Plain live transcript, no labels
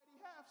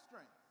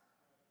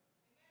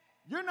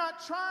You're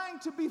not trying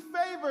to be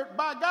favored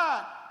by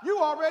God. You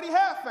already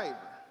have favor.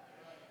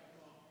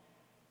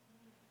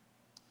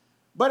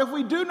 But if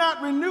we do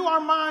not renew our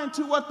mind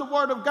to what the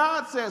Word of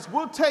God says,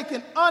 we'll take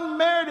an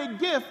unmerited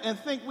gift and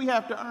think we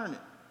have to earn it.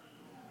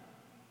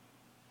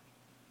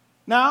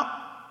 Now,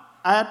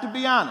 I have to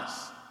be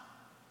honest.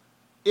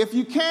 If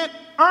you can't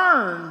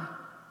earn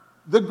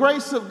the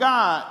grace of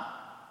God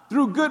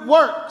through good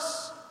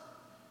works,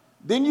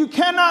 then you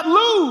cannot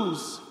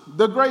lose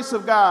the grace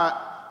of God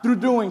through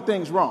doing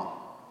things wrong.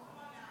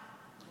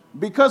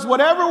 Because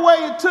whatever way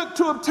it took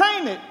to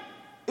obtain it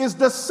is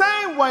the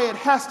same way it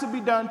has to be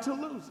done to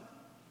lose it.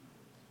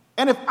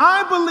 And if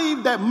I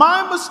believe that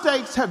my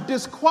mistakes have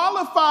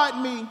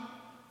disqualified me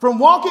from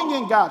walking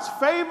in God's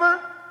favor,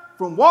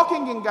 from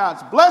walking in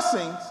God's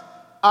blessings,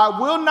 I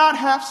will not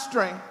have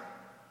strength.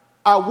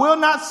 I will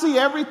not see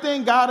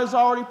everything God has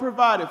already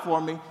provided for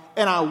me,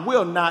 and I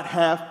will not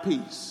have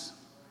peace.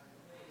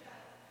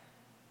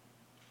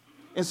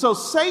 And so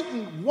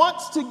Satan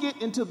wants to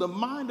get into the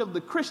mind of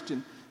the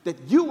Christian that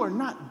you are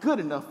not good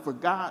enough for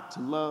God to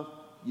love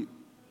you.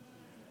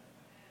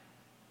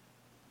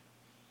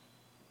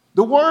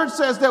 The word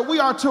says that we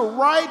are to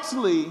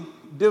rightly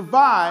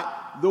divide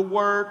the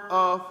word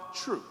of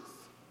truth.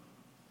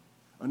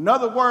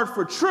 Another word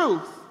for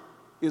truth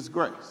is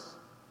grace.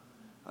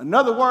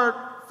 Another word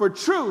for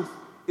truth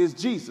is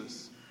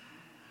Jesus.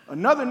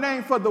 Another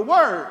name for the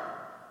word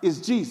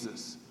is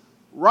Jesus.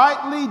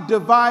 Rightly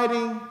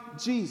dividing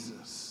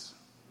Jesus.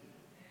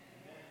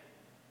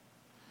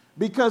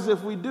 Because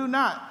if we do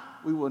not,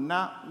 we will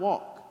not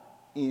walk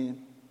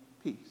in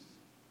peace.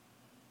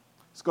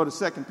 Let's go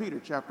to 2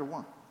 Peter chapter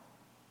 1.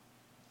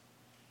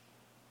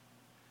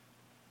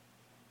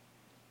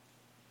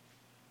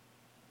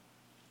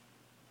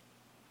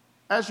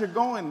 As you're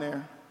going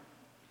there,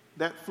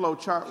 that flow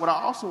chart, what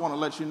I also want to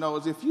let you know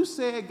is if you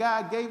said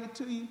God gave it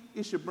to you,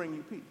 it should bring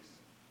you peace.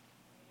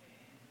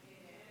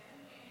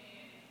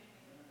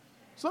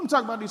 So let me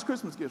talk about these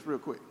Christmas gifts real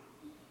quick.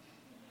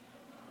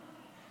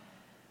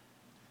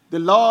 The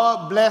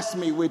Lord blessed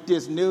me with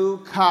this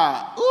new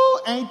car. Ooh,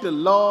 ain't the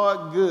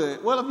Lord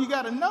good? Well, if you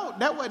got to know,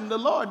 that wasn't the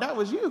Lord, that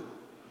was you.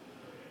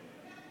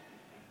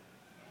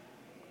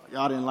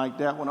 Y'all didn't like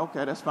that one?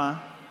 Okay, that's fine.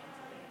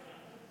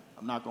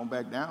 I'm not going to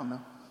back down,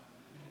 though.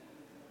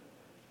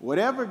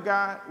 Whatever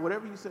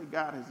you say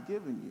God has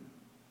given you,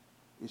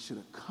 it should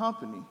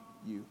accompany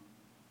you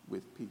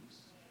with peace.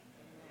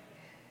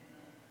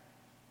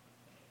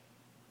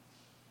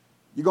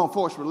 You're going to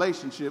force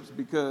relationships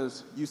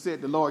because you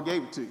said the Lord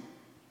gave it to you.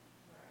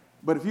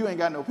 But if you ain't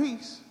got no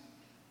peace,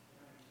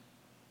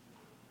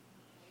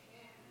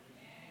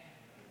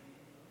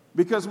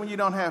 because when you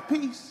don't have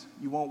peace,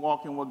 you won't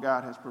walk in what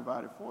God has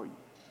provided for you.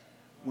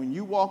 When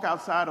you walk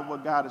outside of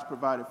what God has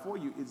provided for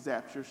you, it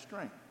zaps your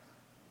strength.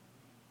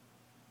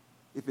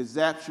 If it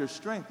zaps your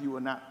strength, you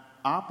will not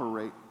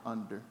operate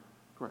under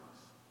grace.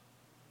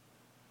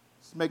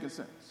 It's making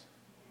sense.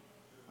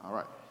 All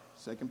right.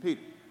 2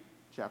 Peter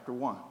chapter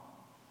 1.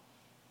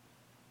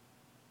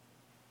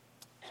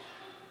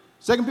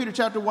 2 Peter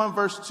chapter 1,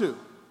 verse 2.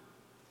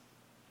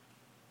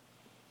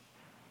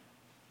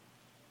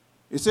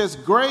 It says,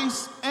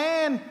 grace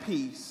and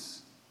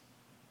peace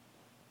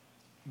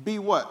be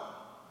what?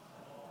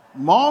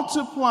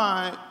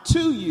 Multiplied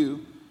to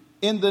you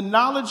in the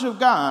knowledge of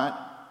God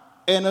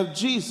and of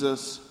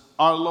Jesus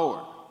our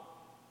Lord.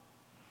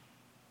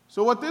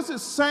 So what this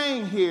is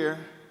saying here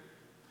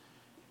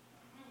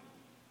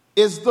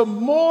is the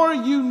more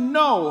you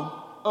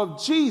know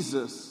of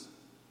Jesus,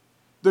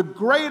 the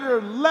greater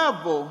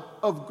level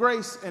of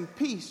grace and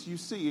peace you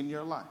see in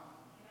your life.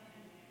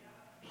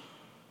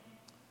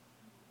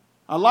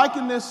 I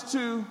liken this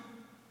to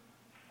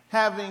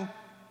having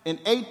an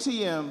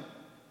ATM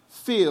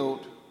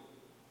filled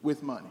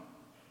with money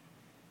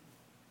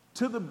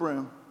to the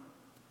brim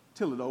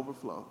till it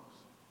overflows.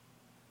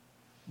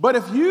 But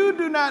if you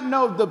do not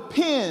know the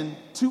PIN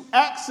to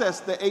access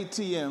the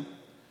ATM,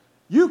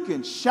 you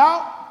can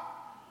shout,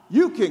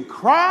 you can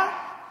cry,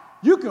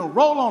 you can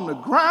roll on the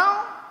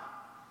ground,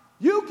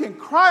 you can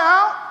cry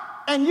out,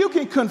 and you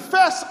can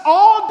confess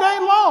all day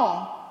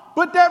long,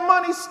 but that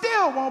money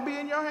still won't be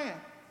in your hand.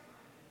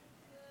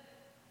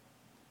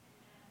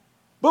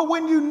 But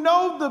when you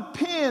know the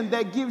PIN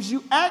that gives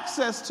you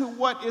access to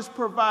what is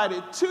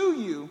provided to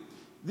you,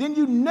 then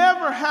you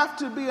never have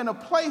to be in a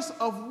place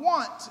of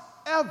want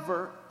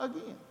ever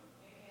again.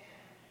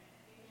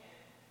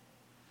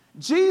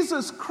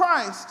 Jesus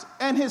Christ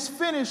and his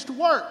finished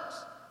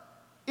works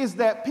is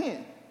that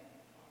PIN,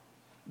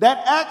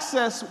 that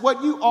access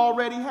what you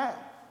already have.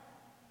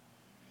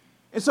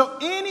 And so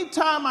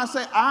anytime I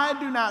say I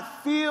do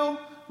not feel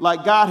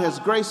like God has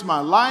graced my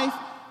life,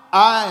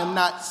 I am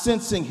not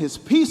sensing his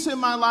peace in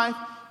my life,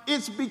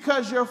 it's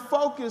because your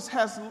focus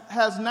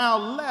has now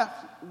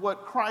left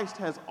what Christ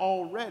has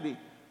already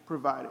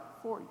provided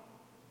for you.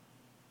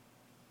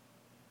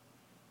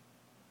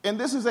 And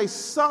this is a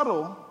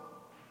subtle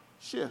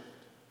shift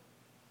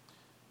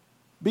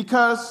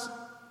because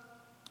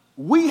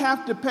we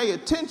have to pay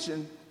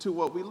attention to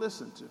what we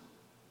listen to.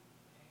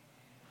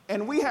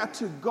 And we have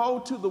to go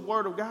to the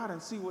Word of God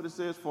and see what it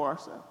says for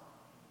ourselves.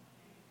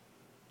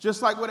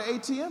 Just like with an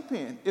ATM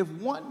pin, if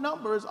one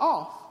number is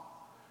off,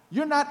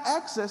 you're not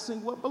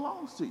accessing what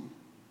belongs to you.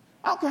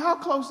 I don't care how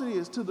close it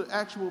is to the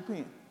actual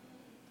pin.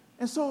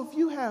 And so if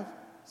you have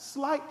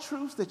slight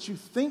truths that you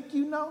think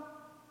you know,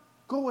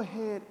 go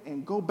ahead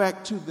and go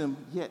back to them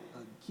yet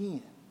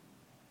again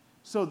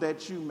so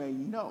that you may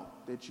know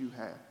that you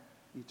have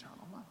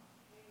eternal life.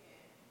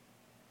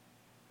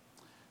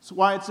 That's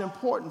why it's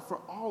important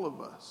for all of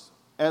us,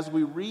 as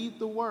we read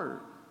the Word,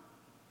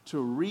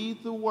 to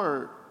read the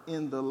Word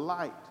in the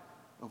light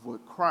of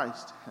what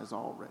Christ has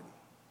already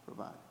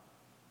provided.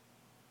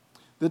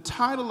 The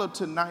title of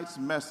tonight's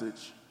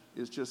message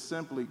is just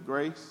simply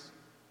Grace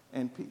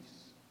and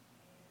Peace.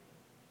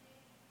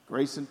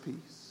 Grace and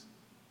peace.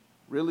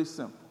 Really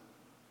simple.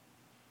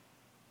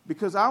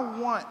 Because I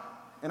want,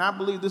 and I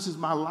believe this is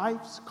my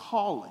life's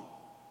calling,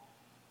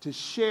 to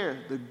share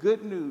the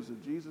good news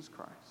of Jesus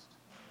Christ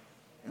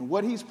and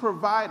what he's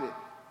provided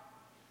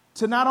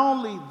to not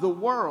only the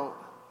world,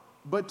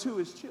 but to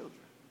his children.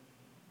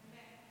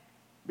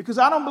 Because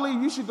I don't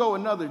believe you should go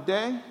another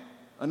day,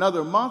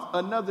 another month,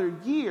 another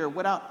year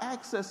without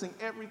accessing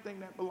everything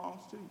that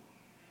belongs to you.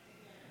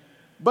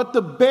 But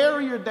the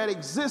barrier that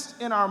exists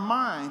in our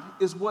mind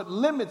is what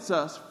limits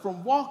us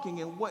from walking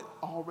in what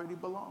already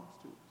belongs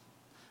to us.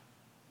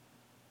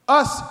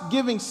 Us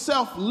giving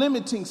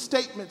self-limiting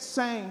statements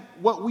saying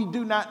what we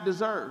do not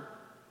deserve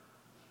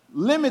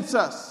limits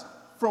us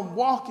from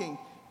walking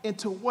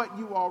into what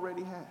you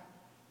already have.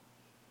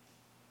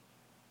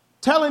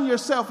 Telling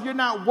yourself you're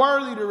not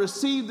worthy to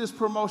receive this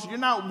promotion, you're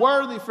not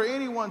worthy for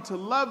anyone to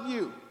love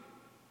you,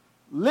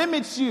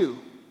 limits you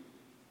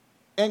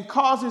and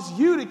causes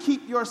you to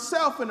keep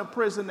yourself in a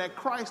prison that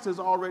Christ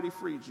has already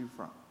freed you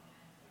from.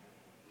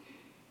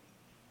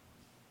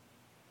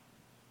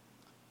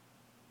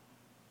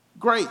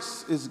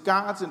 Grace is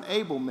God's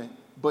enablement,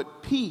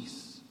 but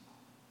peace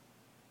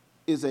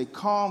is a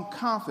calm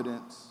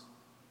confidence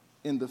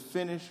in the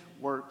finished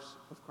works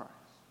of Christ.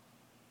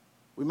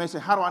 We may say,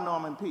 how do I know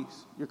I'm in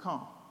peace? You're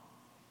calm.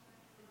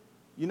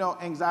 You know,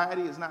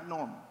 anxiety is not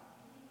normal.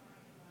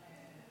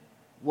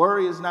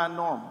 Worry is not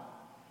normal.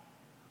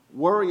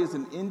 Worry is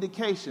an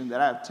indication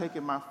that I've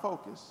taken my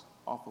focus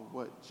off of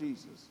what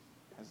Jesus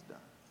has done.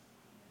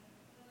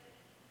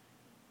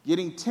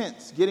 Getting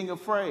tense, getting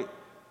afraid,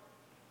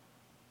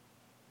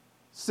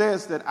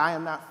 says that I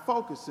am not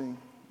focusing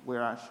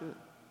where I should.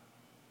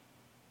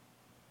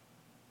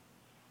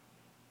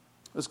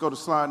 Let's go to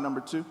slide number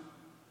 2.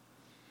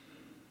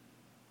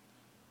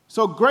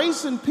 So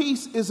grace and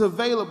peace is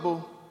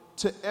available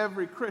to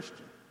every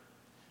Christian.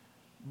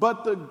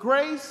 But the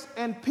grace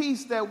and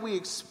peace that we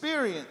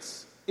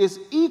experience is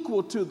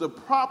equal to the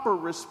proper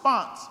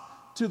response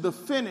to the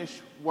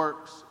finished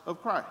works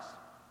of Christ.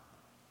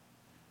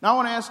 Now I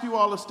want to ask you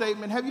all a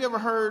statement. Have you ever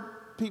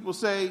heard people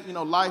say,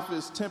 life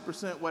is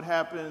 10% what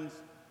happens,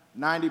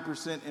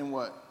 90% in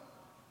what?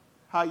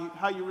 How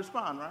you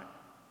respond, right?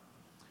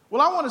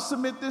 Well, I want to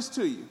submit this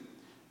to you.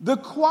 The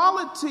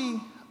quality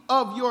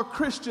of your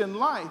Christian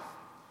life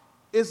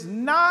is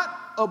not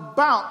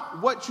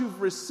about what you've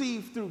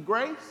received through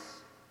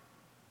grace,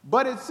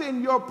 but it's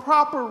in your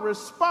proper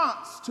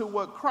response to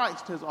what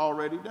Christ has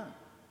already done.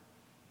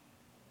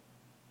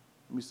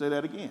 Let me say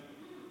that again.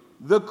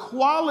 The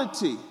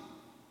quality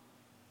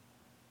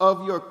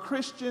of your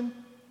Christian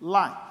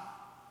life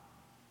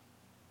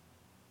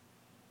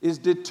is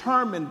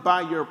determined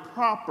by your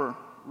proper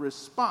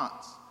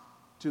response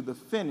to the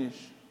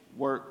finished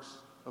works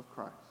of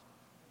Christ.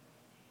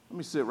 Let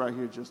me sit right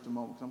here just a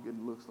moment because I'm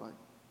getting looks like.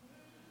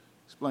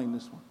 Explain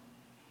this one.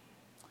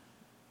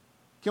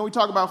 Can we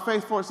talk about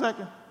faith for a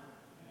second?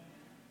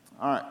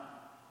 All right.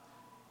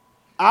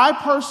 I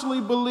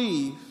personally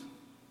believe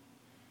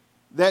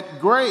that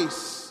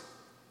grace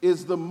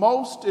is the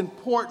most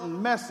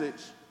important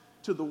message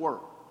to the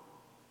world.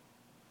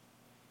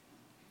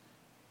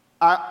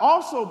 I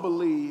also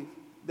believe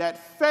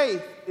that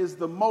faith is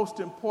the most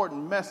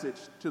important message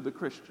to the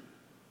Christian.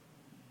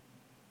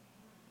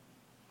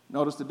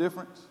 Notice the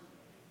difference?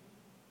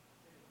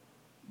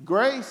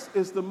 Grace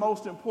is the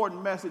most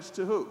important message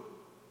to who?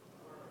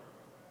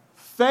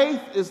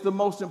 Faith is the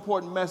most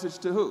important message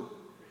to who?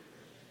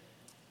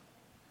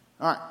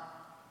 All right.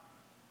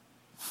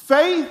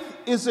 Faith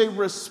is a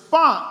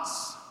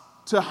response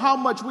to how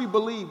much we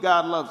believe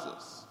God loves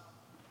us.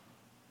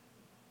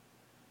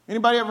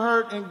 Anybody ever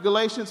heard in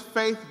Galatians,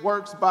 faith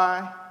works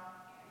by?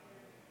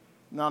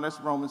 No, that's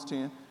Romans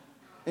 10.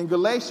 In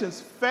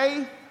Galatians,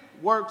 faith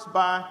works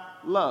by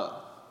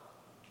love.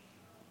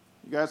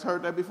 You guys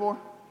heard that before?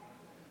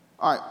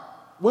 All right.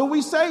 When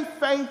we say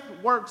faith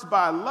works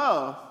by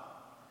love,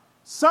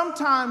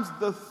 sometimes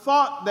the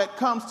thought that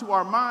comes to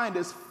our mind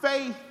is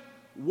faith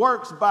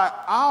works by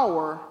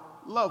our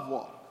love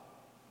walk.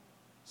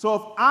 So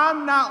if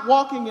I'm not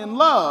walking in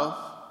love,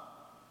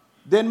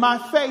 then my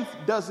faith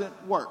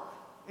doesn't work.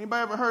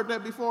 Anybody ever heard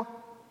that before?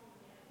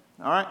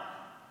 All right.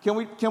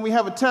 Can we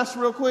have a test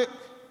real quick?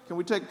 Can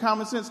we take a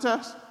common sense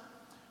test?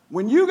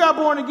 When you got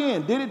born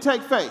again, did it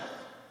take faith?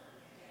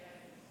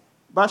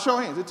 By show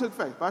of hands, it took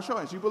faith. By show of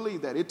hands, you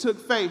believe that. It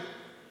took faith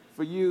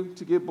for you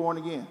to get born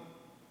again.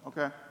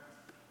 Okay?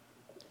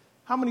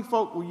 How many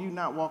folk were you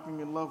not walking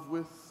in love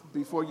with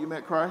before you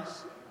met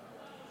Christ?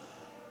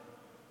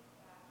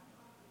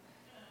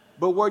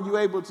 But were you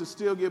able to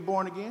still get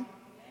born again?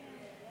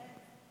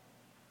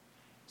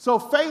 So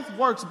faith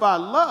works by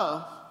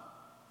love,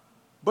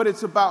 but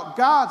it's about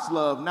God's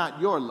love, not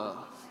your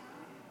love.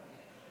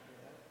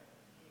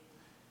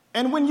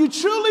 And when you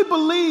truly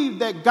believe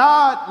that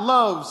God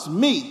loves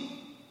me,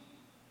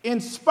 in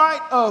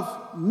spite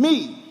of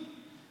me,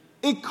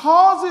 it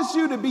causes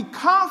you to be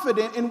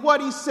confident in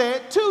what he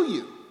said to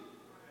you.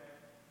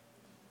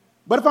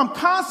 But if I'm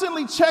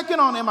constantly checking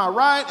on, am I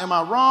right? Am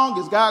I wrong?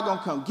 Is God going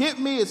to come get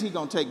me? Is he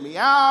going to take me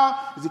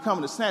out? Is he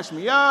coming to snatch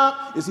me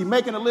up? Is he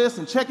making a list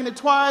and checking it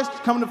twice,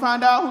 coming to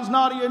find out who's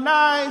naughty or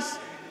nice?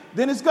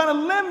 Then it's going to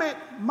limit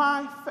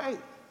my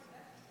faith.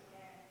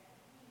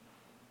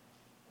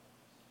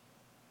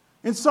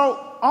 And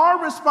so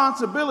our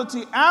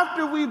responsibility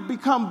after we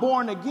become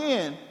born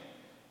again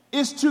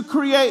is to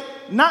create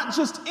not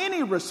just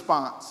any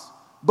response,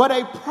 but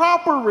a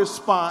proper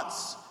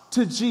response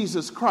to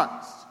Jesus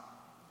Christ.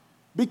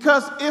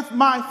 Because if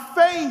my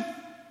faith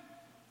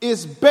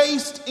is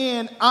based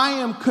in I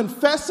am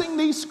confessing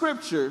these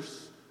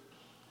scriptures,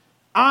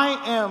 I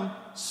am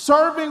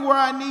serving where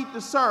I need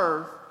to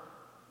serve,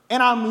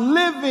 and I'm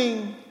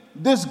living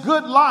this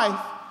good life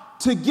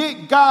to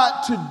get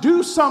God to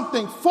do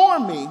something for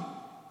me,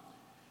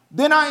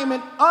 then I am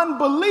in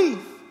unbelief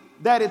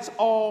that it's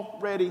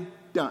already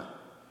done.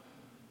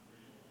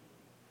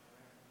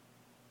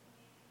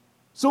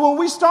 So when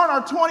we start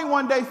our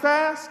 21-day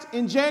fast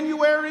in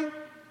January,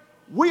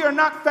 we are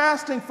not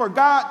fasting for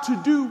God to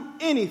do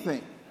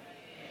anything.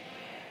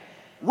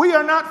 We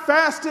are not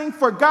fasting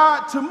for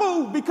God to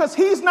move because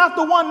he's not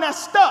the one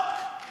that's stuck.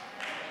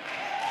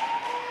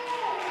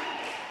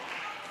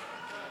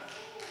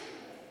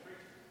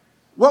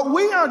 What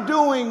we are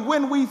doing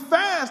when we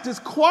fast is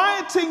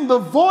quieting the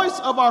voice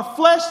of our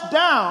flesh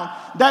down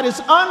that is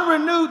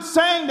unrenewed,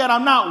 saying that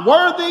I'm not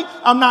worthy,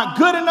 I'm not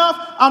good enough,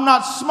 I'm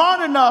not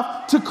smart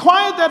enough, to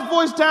quiet that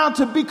voice down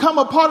to become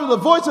a part of the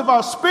voice of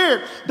our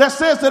spirit that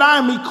says that I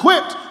am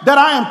equipped, that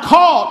I am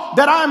called,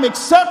 that I am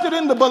accepted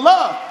in the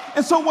beloved.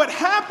 And so what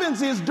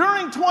happens is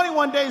during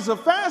 21 days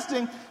of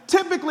fasting,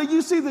 typically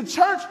you see the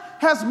church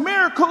has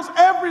miracles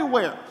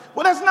everywhere.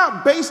 Well, that's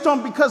not based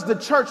on because the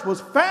church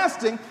was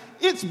fasting.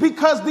 It's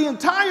because the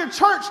entire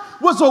church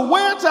was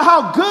aware to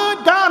how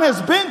good God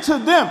has been to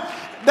them.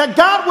 That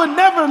God would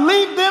never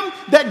leave them,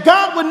 that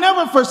God would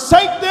never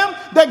forsake them,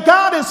 that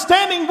God is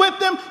standing with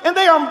them, and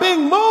they are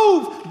being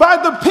moved by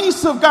the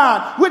peace of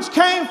God, which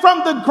came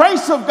from the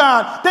grace of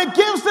God, that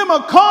gives them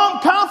a calm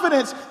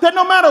confidence that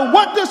no matter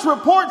what this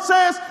report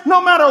says,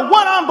 no matter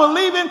what I'm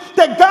believing,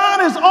 that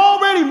God has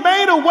already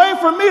made a way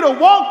for me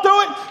to walk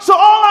through it. So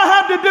all I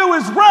have to do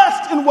is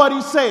rest in what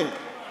he said.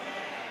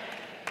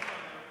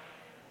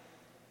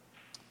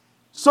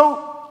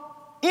 So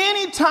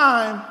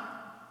anytime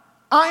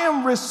I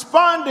am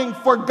responding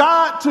for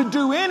God to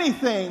do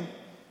anything,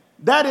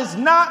 that is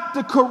not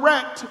the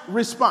correct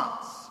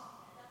response.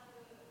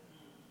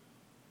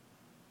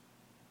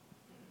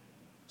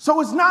 So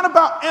it's not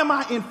about am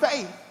I in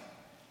faith?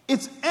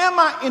 It's am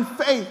I in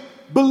faith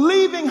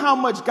believing how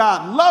much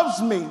God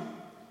loves me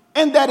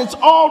and that it's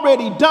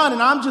already done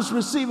and I'm just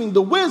receiving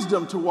the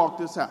wisdom to walk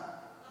this out.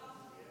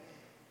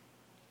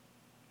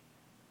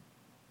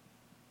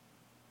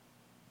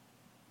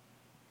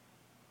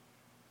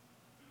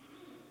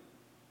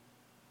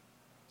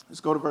 Let's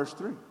go to verse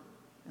 3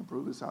 and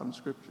prove this out in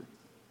Scripture.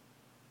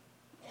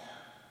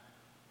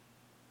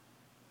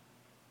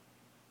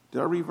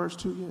 Did I read verse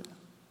 2 yet?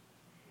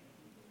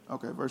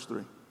 Okay, verse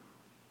 3.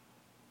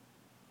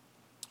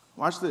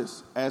 Watch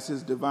this. As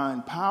his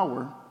divine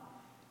power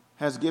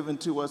has given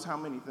to us how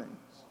many things?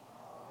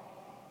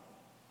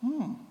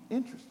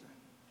 Interesting.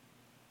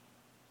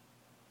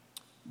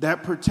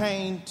 That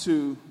pertain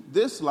to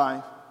this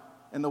life,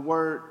 and the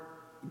word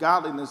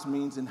godliness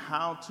means in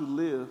how to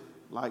live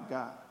like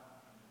God.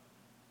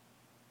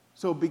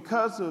 So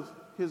because of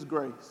his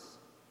grace,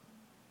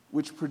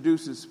 which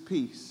produces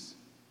peace,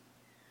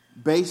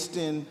 based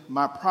in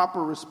my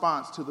proper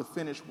response to the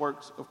finished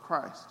works of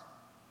Christ,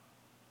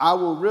 I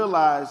will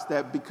realize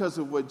that because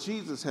of what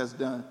Jesus has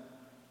done,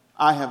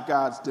 I have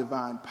God's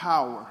divine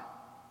power.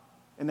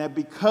 And that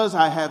because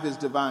I have his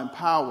divine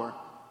power,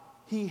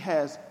 he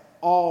has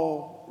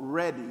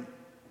already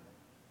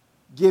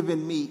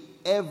given me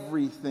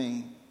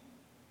everything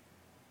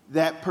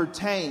that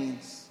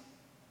pertains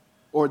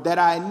or that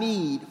I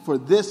need for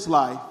this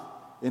life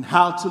and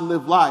how to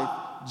live life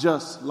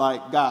just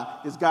like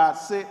God. Is God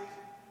sick?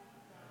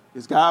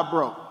 Is God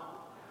broke?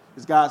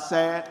 Is God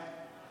sad?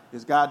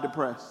 Is God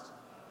depressed?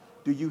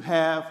 Do you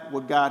have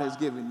what God has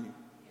given you?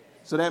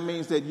 So that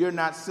means that you're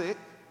not sick.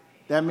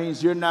 That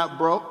means you're not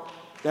broke.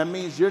 That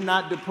means you're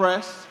not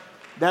depressed.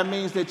 That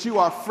means that you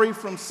are free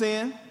from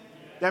sin.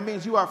 That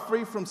means you are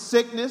free from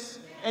sickness.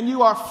 And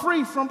you are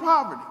free from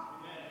poverty.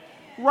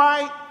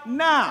 Right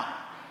now.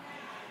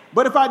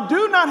 But if I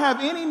do not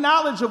have any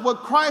knowledge of what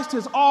Christ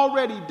has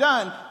already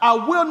done, I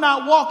will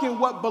not walk in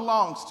what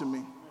belongs to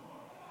me.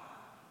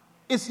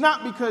 It's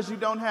not because you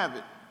don't have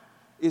it.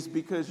 It's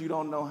because you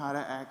don't know how to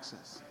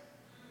access it.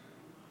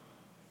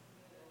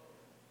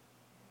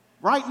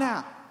 Right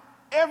now,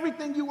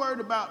 everything you worried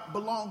about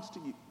belongs to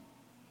you.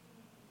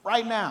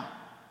 Right now.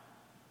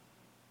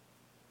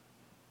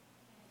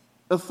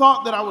 A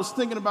thought that I was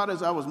thinking about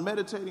as I was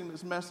meditating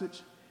this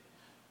message.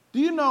 Do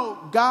you know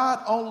God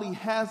only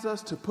has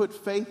us to put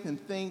faith in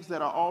things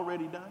that are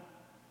already done?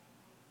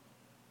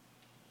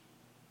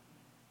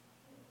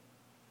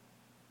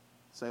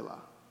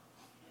 Selah.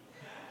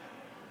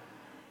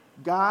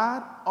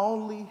 God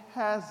only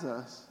has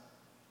us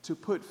to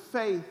put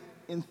faith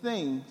in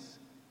things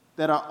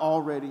that are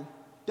already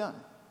done.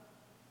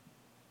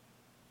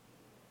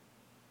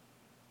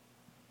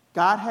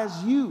 God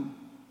has you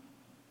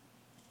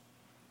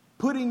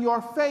putting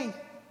your faith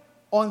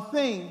on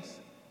things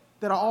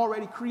that are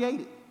already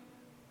created,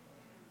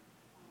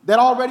 that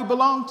already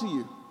belong to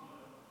you.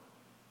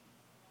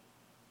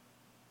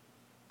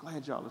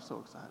 Glad y'all are so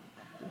excited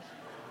about this.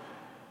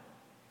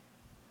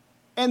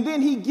 And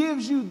then he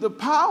gives you the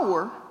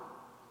power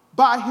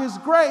by his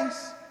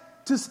grace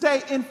to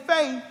stay in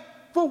faith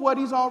for what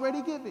he's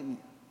already given you.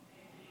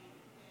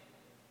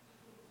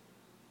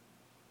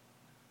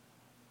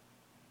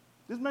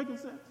 This making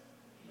sense?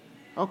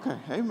 Okay,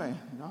 amen.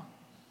 Y'all.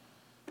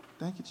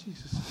 Thank you,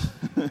 Jesus.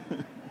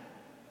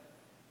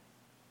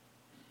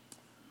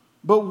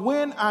 But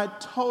when I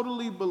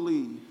totally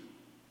believe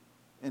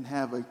and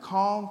have a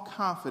calm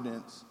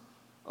confidence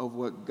of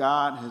what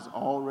God has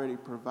already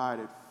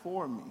provided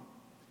for me,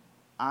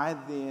 I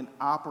then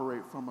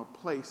operate from a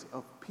place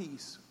of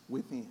peace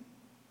within.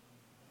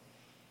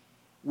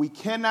 We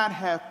cannot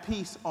have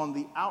peace on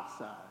the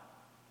outside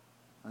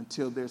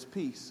until there's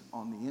peace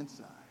on the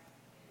inside.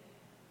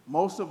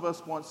 Most of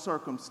us want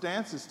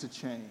circumstances to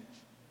change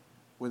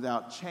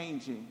without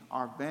changing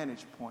our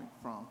vantage point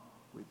from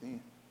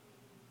within.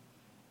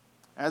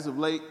 As of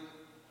late,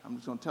 I'm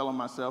just going to tell on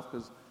myself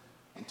because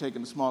I'm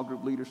taking the small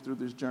group leaders through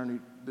this journey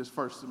this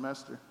first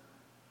semester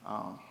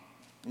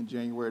in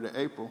January to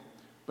April.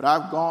 But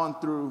I've gone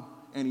through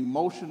an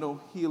emotional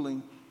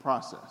healing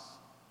process.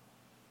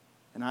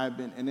 And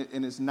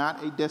and it's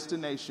not a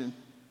destination,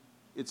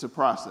 it's a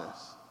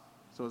process.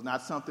 So it's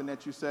not something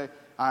that you say,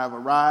 I have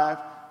arrived,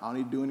 I don't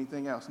need to do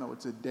anything else. No,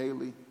 it's a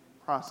daily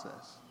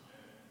process.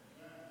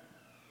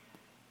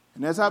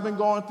 And as I've been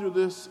going through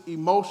this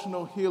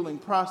emotional healing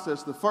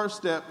process, the first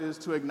step is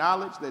to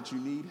acknowledge that you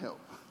need help.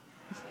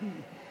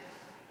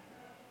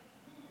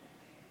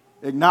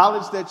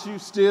 Acknowledge that you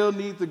still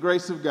need the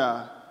grace of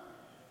God.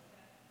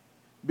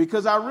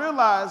 Because I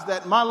realized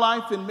that my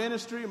life in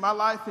ministry, my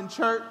life in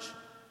church,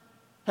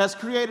 has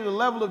created a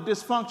level of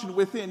dysfunction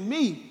within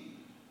me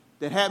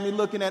that had me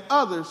looking at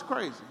others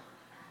crazy.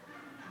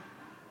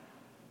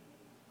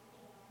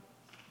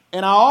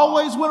 And I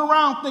always went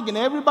around thinking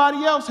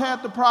everybody else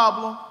had the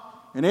problem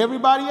and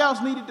everybody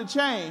else needed to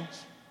change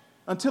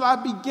until I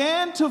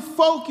began to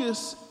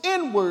focus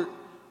inward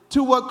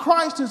to what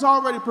Christ has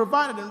already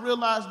provided and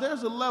realized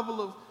there's a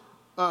level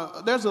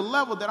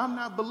that I'm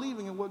not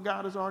believing in what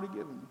God has already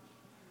given me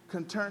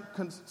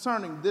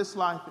concerning this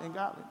life and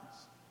godliness.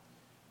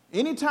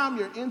 Anytime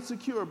you're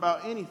insecure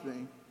about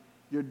anything,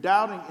 you're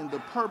doubting in the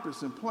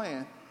purpose and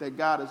plan that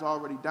God has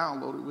already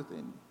downloaded within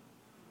you.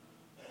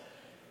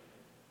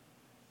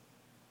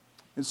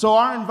 And so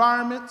our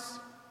environments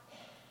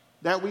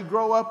that we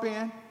grow up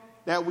in,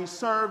 that we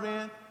serve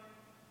in,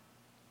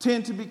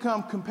 tend to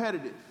become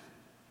competitive.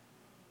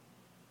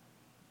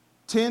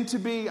 Tend to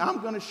be,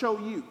 I'm going to show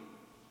you.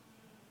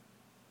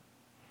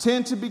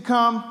 Tend to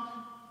become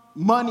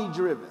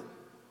money-driven.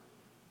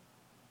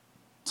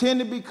 Tend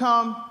to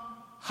become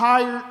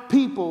hired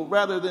people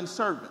rather than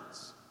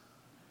servants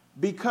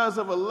because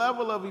of a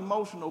level of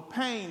emotional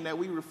pain that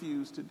we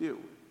refuse to deal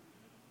with.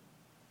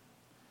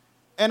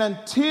 And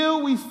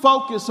until we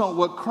focus on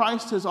what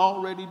Christ has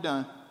already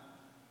done,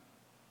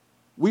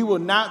 we will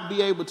not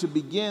be able to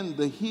begin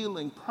the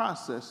healing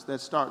process that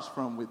starts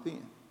from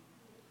within.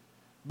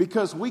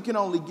 Because we can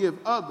only give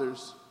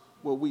others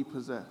what we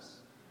possess.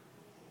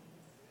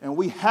 And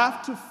we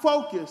have to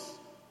focus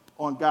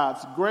on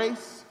God's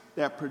grace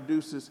that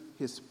produces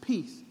his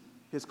peace,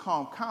 his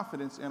calm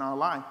confidence in our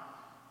life.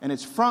 And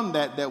it's from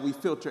that we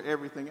filter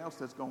everything else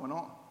that's going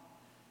on.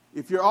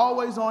 If you're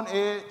always on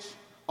edge,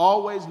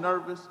 always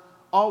nervous,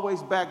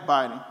 always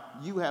backbiting,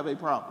 you have a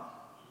problem.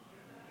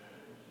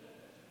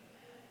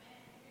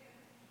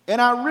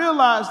 And I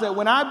realized that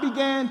when I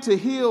began to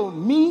heal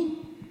me,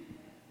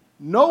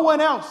 no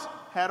one else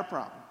had a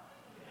problem.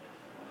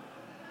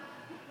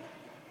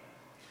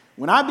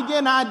 When I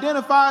began to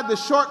identify the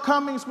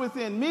shortcomings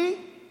within me,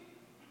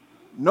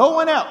 no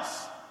one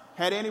else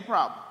had any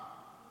problem.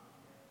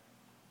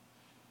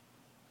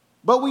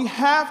 But we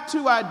have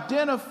to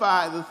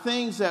identify the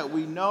things that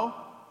we know,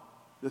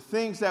 the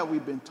things that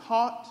we've been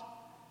taught,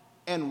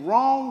 and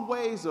wrong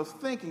ways of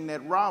thinking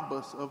that rob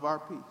us of our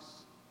peace.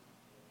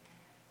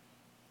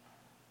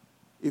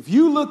 If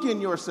you look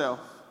in yourself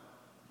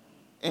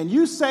and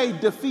you say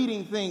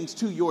defeating things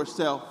to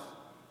yourself,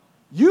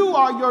 you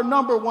are your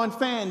number one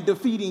fan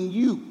defeating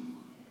you.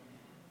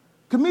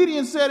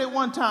 Comedian said it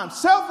one time,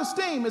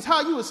 self-esteem is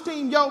how you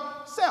esteem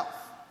yourself.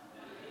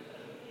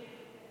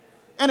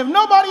 And if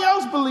nobody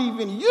else believes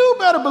in you, you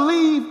better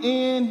believe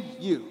in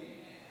you.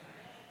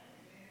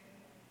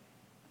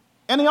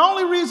 And the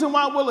only reason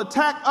why we'll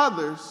attack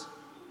others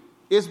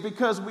is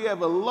because we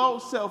have a low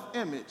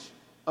self-image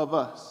of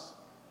us.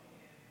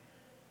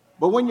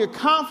 But when you're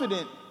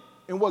confident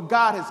in what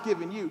God has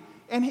given you,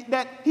 and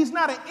that he's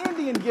not an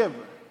Indian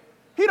giver.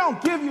 He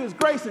don't give you his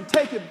grace and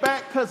take it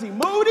back because he's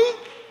moody.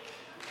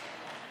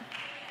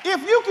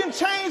 If you can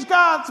change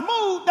God's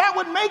mood, that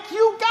would make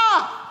you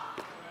God.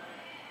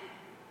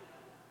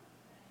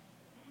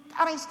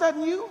 God ain't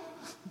studying you.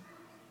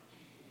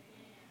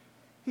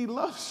 He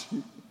loves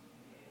you.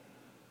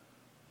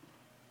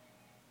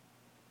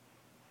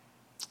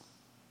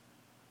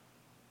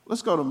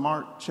 Let's go to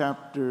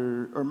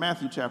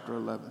Matthew chapter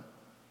 11.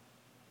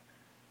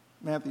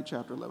 Matthew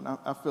chapter 11.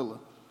 I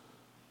feel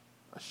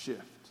a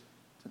shift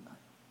tonight.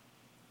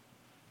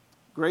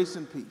 Grace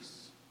and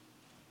peace.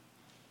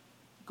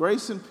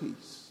 Grace and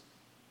peace.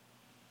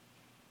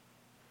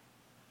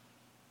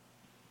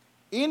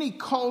 Any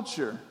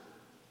culture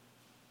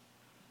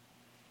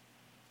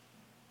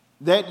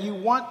that you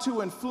want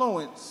to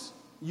influence,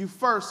 you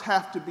first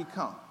have to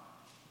become.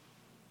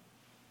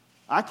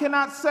 I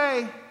cannot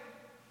say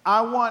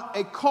I want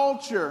a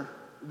culture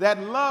that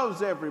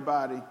loves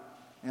everybody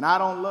and I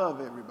don't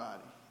love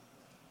everybody.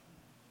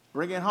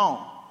 Bring it home.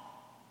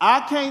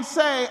 I can't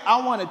say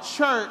I want a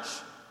church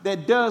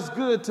that does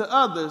good to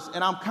others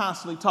and I'm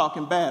constantly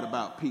talking bad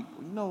about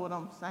people. You know what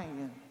I'm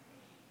saying?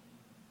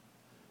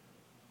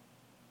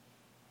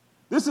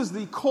 This is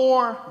the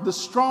core, the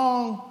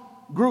strong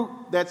group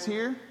that's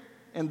here.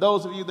 And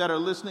those of you that are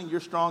listening, you're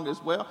strong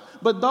as well.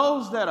 But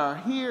those that are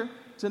here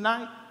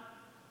tonight,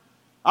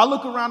 I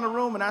look around the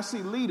room and I see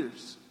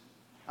leaders.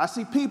 I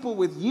see people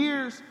with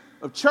years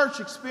of church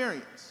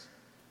experience.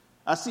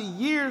 I see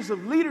years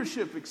of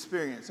leadership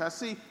experience. I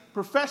see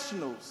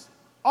professionals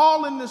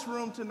all in this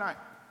room tonight.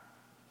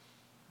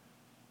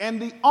 And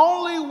the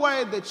only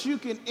way that you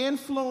can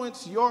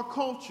influence your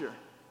culture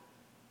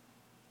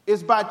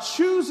is by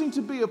choosing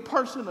to be a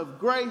person of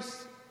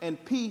grace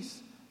and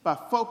peace by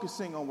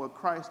focusing on what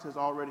Christ has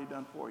already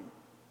done for you.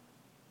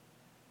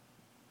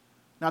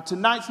 Now,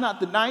 tonight's not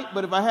the night,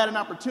 but if I had an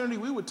opportunity,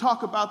 we would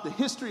talk about the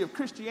history of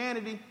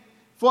Christianity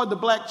for the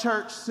black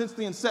church since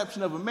the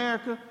inception of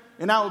America,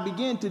 and I would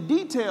begin to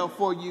detail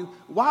for you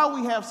why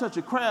we have such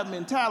a crab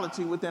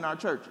mentality within our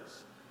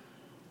churches.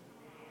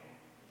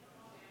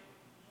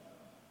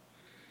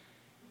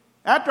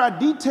 After I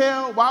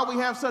detail why we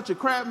have such a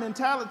crab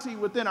mentality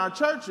within our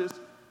churches,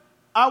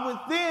 I would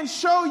then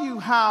show you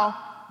how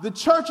the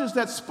churches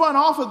that spun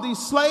off of these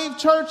slave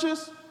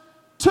churches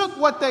took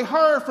what they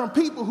heard from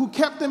people who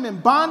kept them in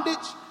bondage,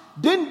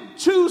 didn't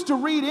choose to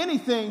read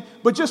anything,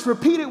 but just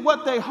repeated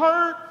what they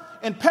heard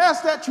and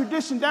passed that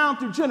tradition down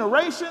through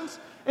generations.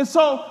 And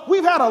so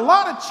we've had a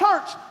lot of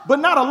church, but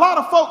not a lot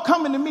of folk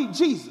coming to meet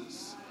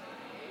Jesus.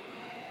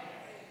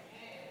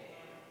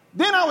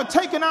 Then I would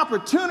take an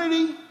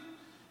opportunity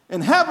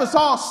and have us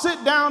all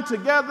sit down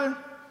together,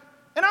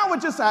 and I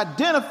would just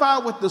identify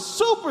with the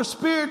super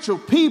spiritual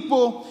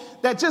people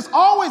that just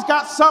always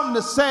got something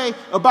to say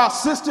about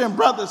sister and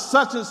brother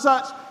such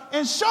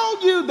and show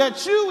you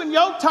that you and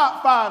your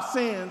top 5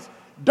 sins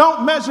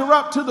don't measure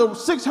up to the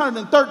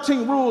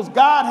 613 rules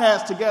God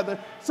has together.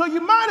 So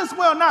you might as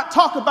well not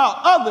talk about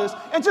others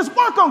and just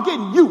work on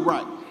getting you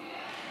right.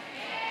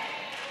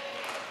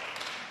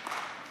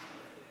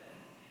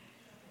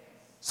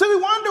 So we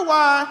wonder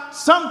why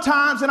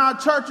sometimes in our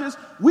churches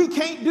we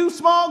can't do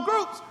small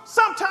groups.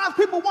 Sometimes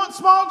people want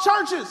small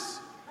churches.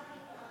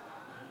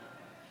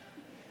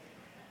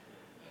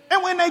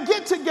 And when they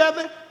get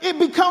together, it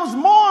becomes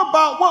more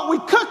about what we're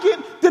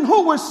cooking than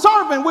who we're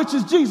serving, which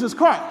is Jesus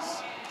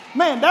Christ.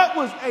 Man, that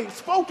was a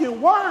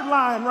spoken word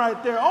line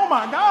right there. Oh,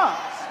 my God.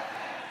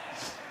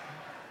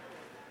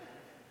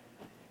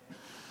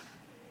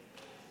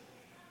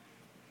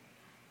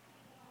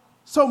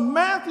 So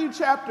Matthew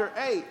chapter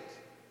 8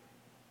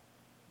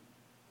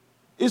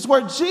 is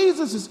where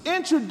Jesus is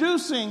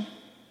introducing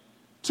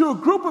to a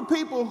group of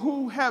people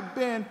who have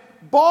been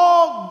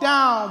bogged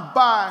down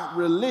by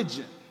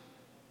religion,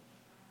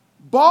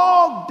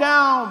 bogged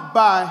down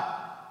by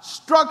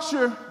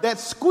structure that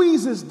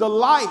squeezes the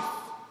life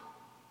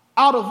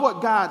out of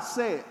what God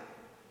said.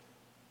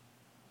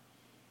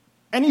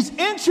 And he's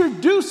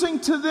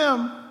introducing to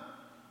them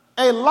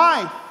a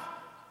life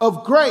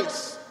of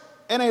grace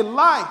and a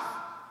life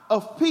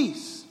of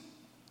peace.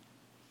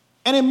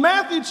 And in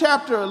Matthew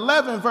chapter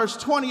 11, verse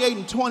 28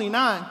 and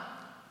 29,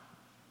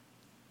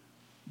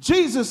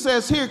 Jesus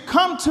says here,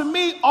 "Come to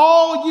me,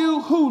 all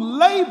you who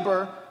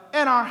labor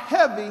and are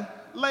heavy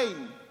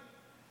laden."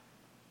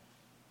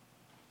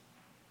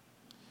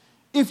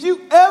 If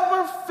you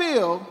ever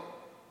feel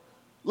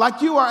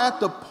like you are at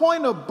the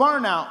point of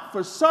burnout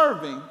for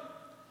serving,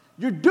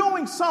 you're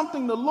doing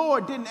something the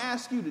Lord didn't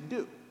ask you to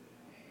do.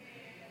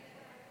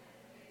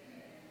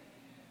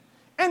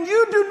 And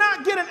you do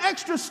not get an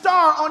extra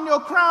star on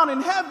your crown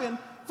in heaven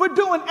for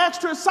doing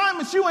extra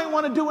assignments you ain't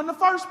want to do in the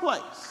first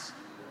place.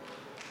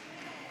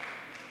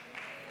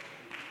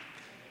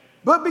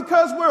 But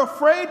because we're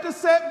afraid to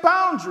set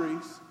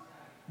boundaries,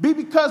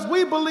 because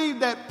we believe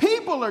that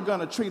people are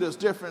going to treat us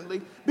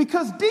differently,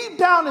 because deep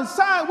down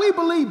inside we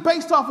believe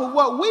based off of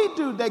what we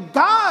do that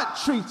God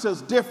treats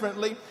us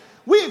differently,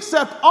 we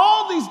accept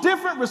all these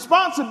different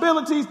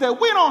responsibilities that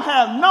we don't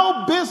have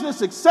no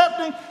business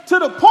accepting, to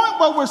the point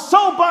where we're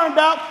so burned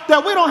out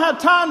that we don't have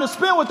time to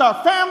spend with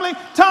our family,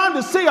 time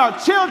to see our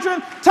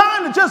children,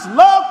 time to just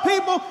love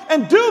people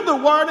and do the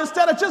word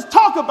instead of just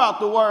talk about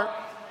the word.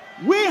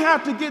 We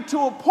have to get to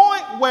a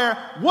point where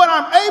what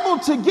I'm able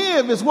to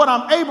give is what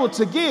I'm able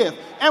to give.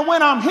 And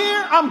when I'm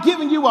here, I'm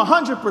giving you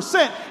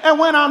 100%. And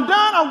when I'm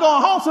done, I'm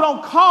going home, so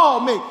don't call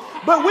me.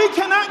 But we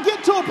cannot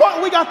get to a point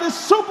where we got this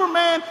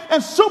Superman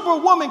and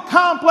Superwoman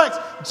complex.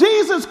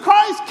 Jesus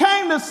Christ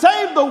came to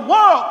save the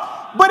world.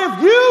 But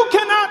if you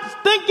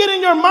cannot think it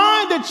in your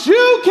mind that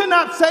you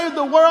cannot save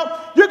the world,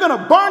 you're going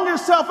to burn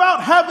yourself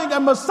out having a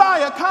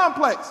Messiah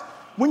complex.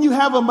 When you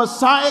have a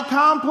Messiah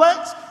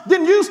complex,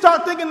 then you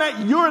start thinking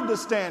that you're the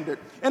standard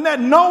and that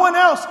no one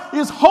else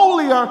is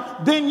holier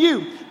than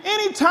you.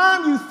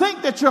 Anytime you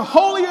think that you're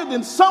holier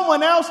than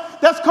someone else,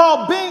 that's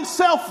called being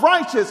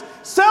self-righteous.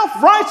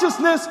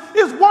 Self-righteousness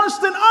is worse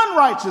than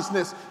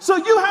unrighteousness. So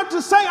you have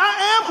to say,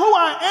 I am who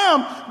I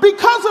am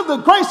because of the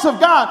grace of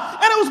God.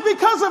 And it was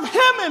because of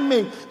him in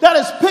me that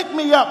has picked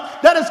me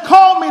up, that has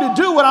called me to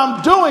do what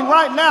I'm doing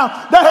right now,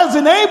 that has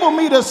enabled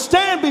me to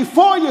stand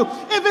before you.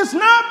 If it's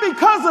not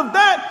because of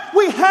that,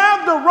 we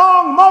have the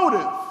wrong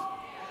motive.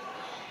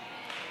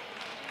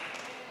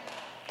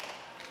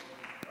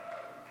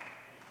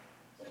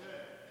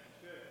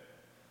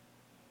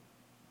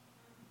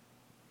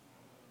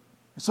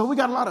 So we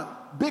got a lot of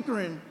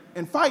bickering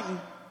and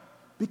fighting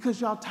because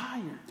y'all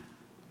tired.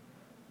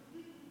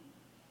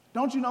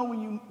 Don't you know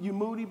when you're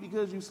moody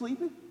because you're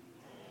sleepy?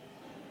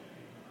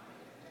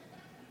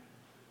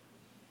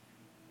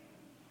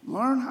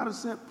 Learn how to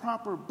set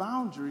proper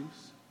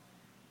boundaries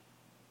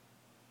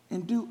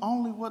and do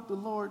only what the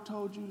Lord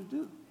told you to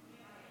do.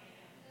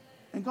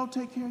 And go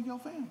take care of your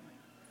family.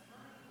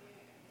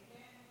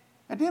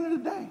 At the end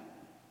of the day,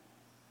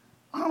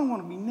 I don't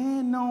want to be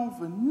known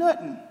for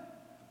nothing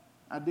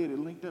I did at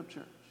Linked Up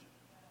Church.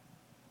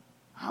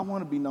 I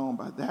want to be known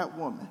by that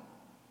woman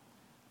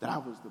that I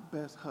was the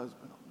best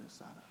husband on this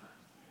side of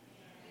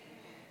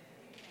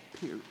earth.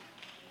 Period.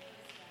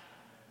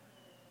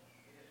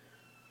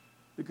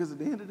 Because at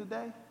the end of the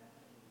day,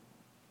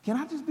 can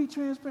I just be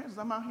transparent, because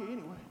I'm out here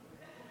anyway?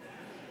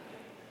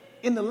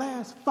 In the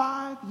last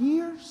 5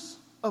 years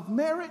of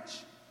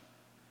marriage,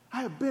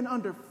 I have been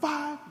under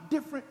 5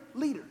 different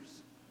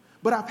leaders,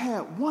 but I've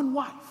had one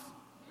wife.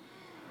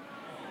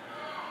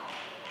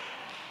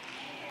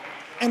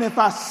 And if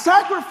I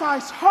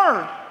sacrifice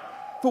her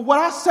for what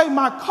I say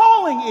my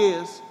calling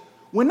is,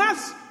 when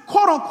that's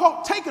quote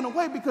unquote taken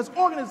away because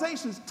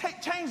organizations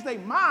change their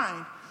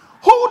mind,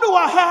 who do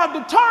I have to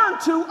turn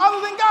to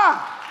other than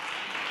God?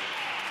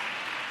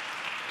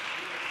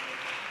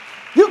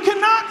 You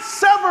cannot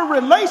sever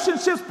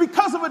relationships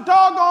because of a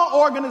doggone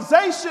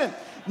organization.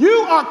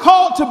 You are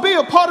called to be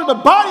a part of the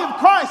body of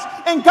Christ,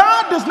 and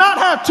God does not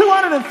have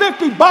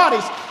 250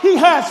 bodies. He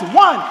has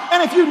one.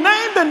 And if you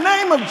name the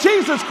name of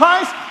Jesus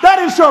Christ, that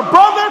is your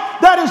brother,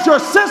 that is your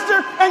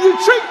sister, and you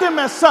treat them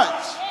as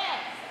such.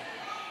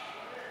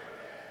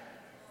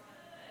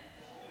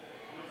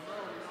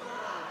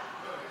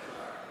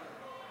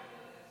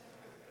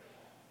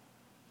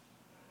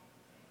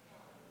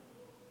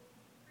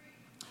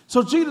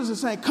 So Jesus is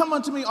saying, come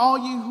unto me, all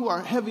you who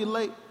are heavy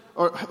laden,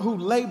 or who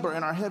labor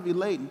and are heavy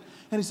laden.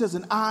 And he says,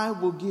 and I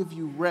will give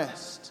you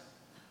rest.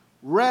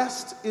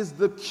 Rest is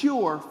the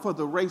cure for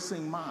the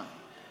racing mind.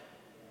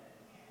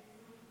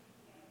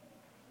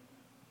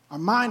 Our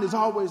mind is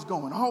always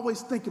going,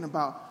 always thinking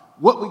about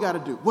what we got to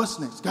do. What's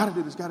next? Got to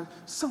do this, got to.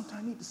 Sometimes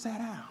I need to sit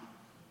down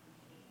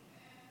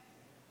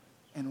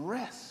and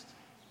rest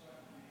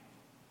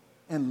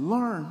and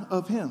learn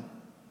of him.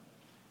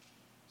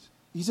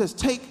 He says,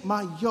 take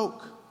my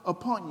yoke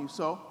upon you.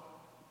 So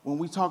when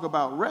we talk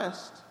about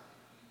rest,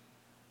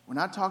 we're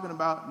not talking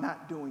about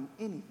not doing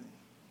anything,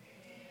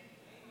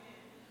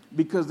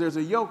 because there's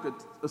a yoke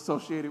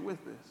associated with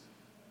this.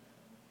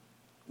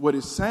 What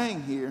it's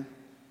saying here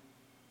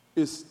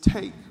is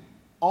take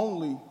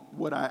only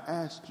what I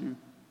asked you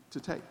to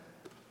take.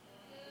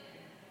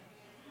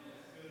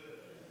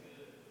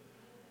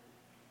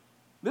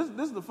 This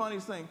is the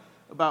funniest thing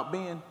about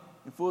being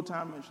in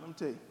full-time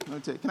ministry. Let me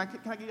tell you. Can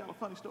I give y'all a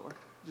funny story?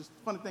 Just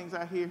funny things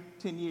out here,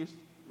 10 years,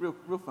 real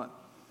funny.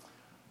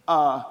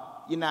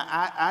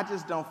 I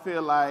just don't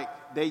feel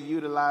like they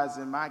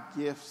utilizing my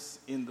gifts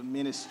in the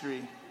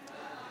ministry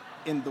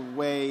in the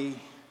way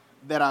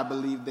that I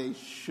believe they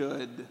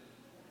should.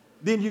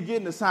 Then you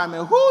get an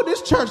assignment. Whoo,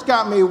 this church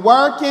got me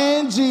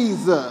working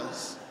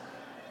Jesus.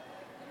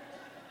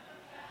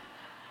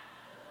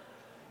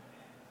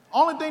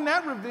 Only thing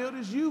that revealed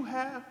is you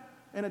have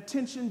an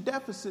attention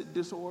deficit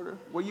disorder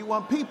where you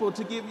want people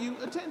to give you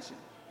attention.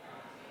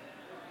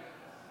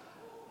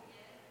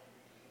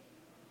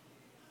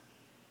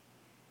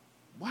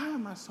 Why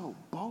am I so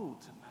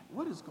bold tonight?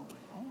 What is going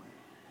on?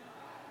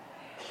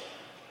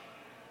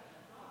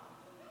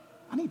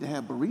 I need to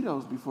have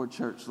burritos before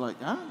church. Like,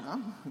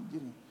 I'm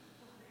getting...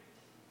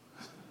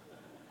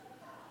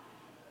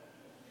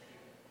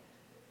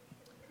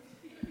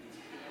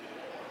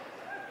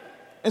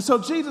 And so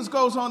Jesus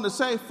goes on to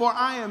say, for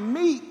I am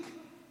meek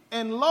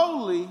and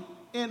lowly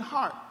in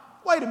heart.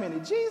 Wait a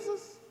minute,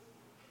 Jesus?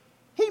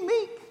 He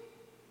meek?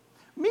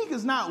 Meek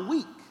is not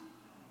weak.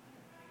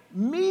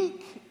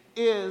 Meek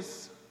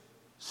is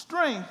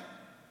strength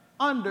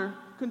under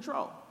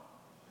control.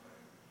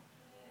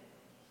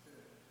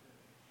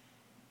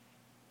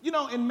 You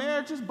know, in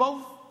marriages,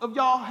 both of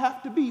y'all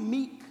have to be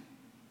meek.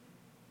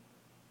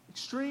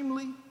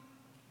 Extremely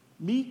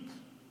meek.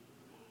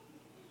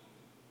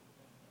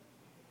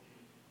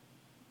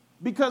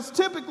 Because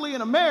typically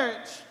in a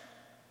marriage,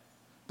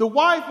 the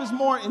wife is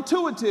more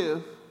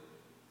intuitive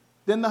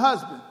than the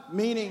husband,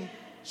 meaning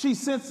she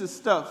senses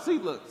stuff. See,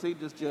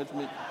 just judge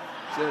me.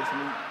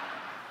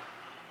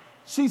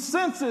 She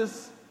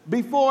senses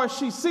before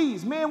she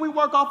sees. Men, we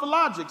work off of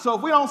logic. So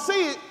if we don't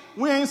see it,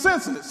 we ain't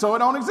sensing it, so it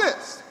don't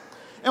exist.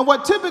 And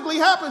what typically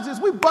happens is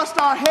we bust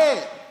our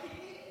head.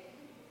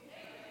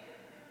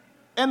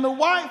 And the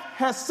wife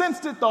has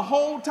sensed it the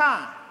whole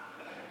time.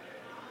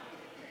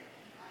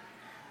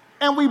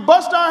 And we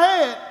bust our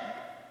head,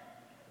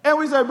 and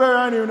we say, baby,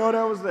 I didn't even know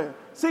that was there.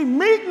 See,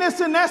 meekness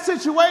in that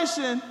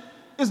situation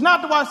is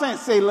not the wife saying,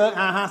 see, look,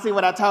 see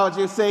what I told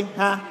you, see,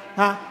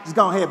 just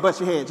go ahead,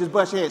 bust your head, just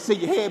bust your head, see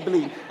your head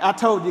bleed. I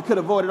told you could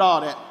have avoided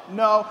all that.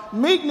 No,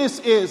 meekness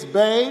is,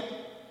 babe,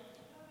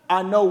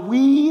 I know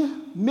we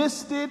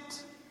missed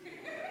it.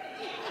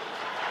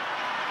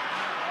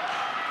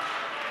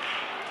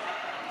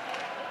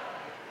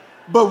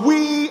 But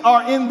we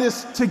are in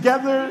this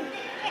together.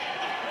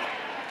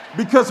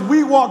 Because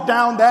we walked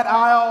down that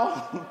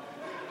aisle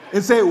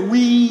and said,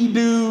 we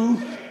do.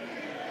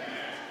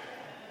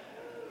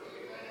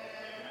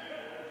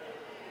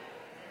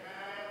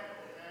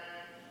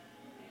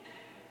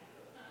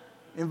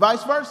 And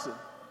vice versa.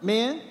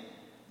 Men,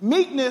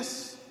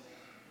 meekness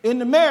in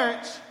the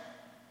marriage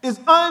is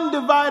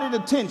undivided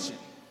attention.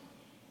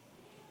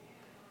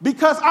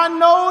 Because I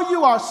know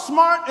you are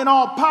smart and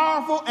all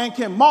powerful and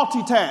can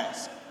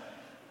multitask.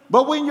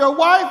 But when your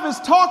wife is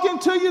talking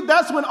to you,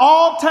 that's when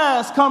all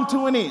tasks come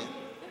to an end.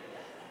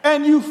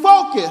 And you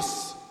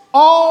focus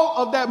all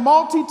of that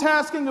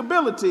multitasking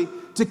ability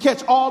to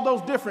catch all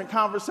those different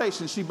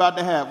conversations she's about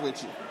to have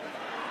with you.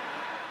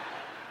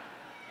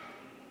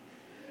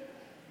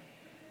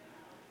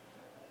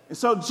 And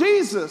so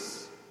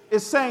Jesus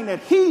is saying that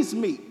he's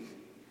meek,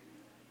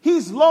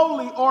 he's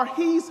lowly, or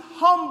he's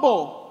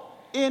humble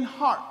in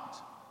heart.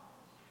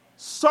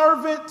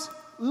 Servant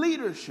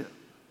leadership.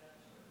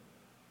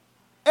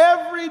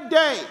 Every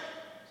day,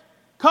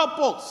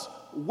 couples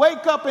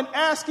wake up and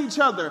ask each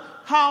other,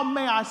 how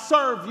may I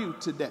serve you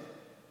today?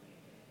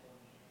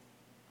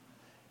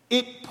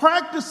 It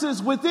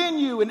practices within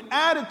you an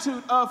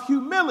attitude of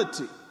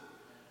humility,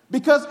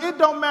 because it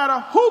don't matter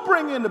who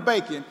bring in the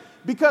bacon,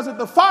 because if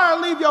the fire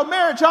leave your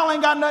marriage, y'all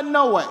ain't got nothing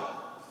no way.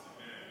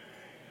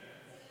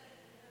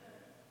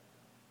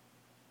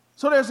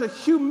 So there's a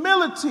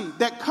humility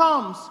that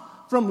comes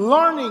from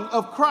learning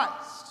of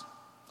Christ.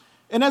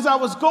 And as I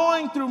was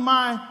going through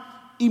my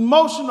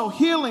emotional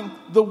healing,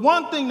 the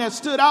one thing that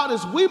stood out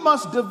is we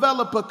must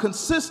develop a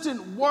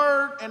consistent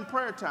word and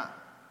prayer time.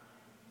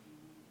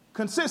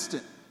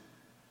 Consistent.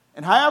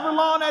 And however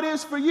long that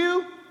is for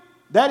you,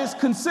 that is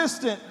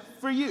consistent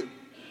for you.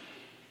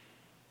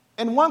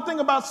 And one thing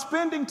about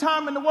spending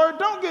time in the Word,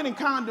 don't get in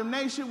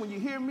condemnation when you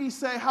hear me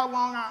say how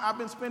long I've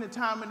been spending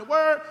time in the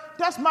Word.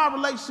 That's my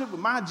relationship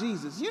with my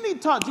Jesus. You need to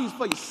talk to Jesus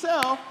for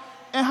yourself.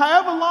 And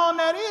however long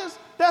that is,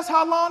 that's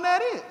how long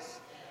that is.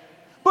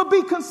 But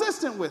be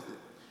consistent with it.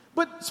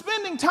 But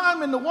spending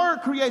time in the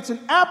Word creates an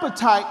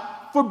appetite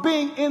for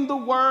being in the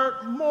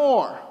Word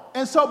more.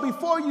 And so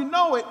before you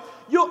know it,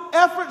 you'll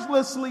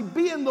effortlessly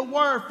be in the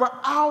Word for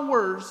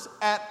hours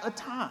at a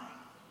time.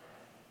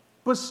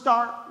 But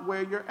start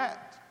where you're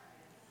at.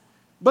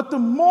 But the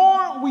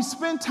more we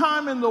spend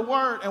time in the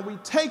Word and we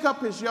take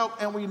up His yoke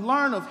and we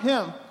learn of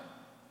Him,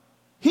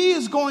 He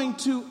is going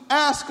to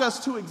ask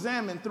us to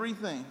examine three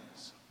things.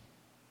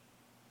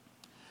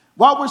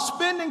 While we're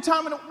spending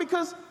time in it,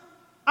 because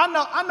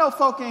I know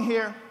folk in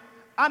here,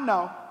 I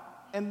know,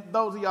 and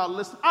those of y'all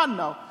listening, I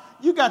know,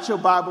 you got your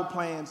Bible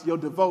plans, your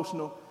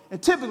devotional,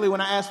 and typically when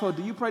I ask for,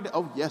 do you pray?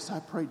 Oh, yes, I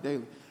pray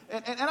daily.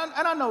 And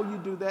I know you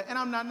do that, and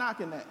I'm not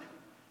knocking that.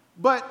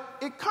 But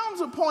it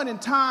comes a point in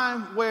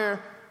time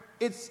where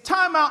it's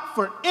time out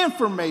for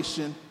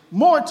information,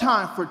 more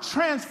time for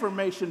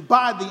transformation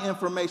by the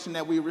information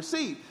that we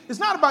receive. It's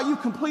not about you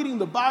completing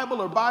the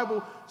Bible or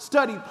Bible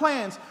study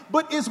plans,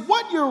 but is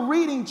what you're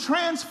reading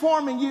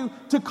transforming you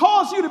to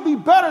cause you to be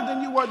better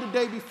than you were the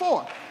day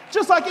before.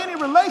 Just like any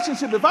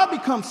relationship, if I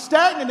become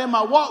stagnant in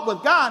my walk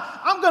with God,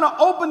 I'm going to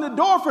open the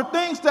door for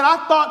things that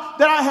I thought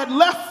that I had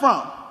left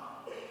from.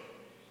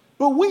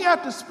 But we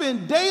have to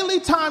spend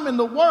daily time in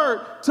the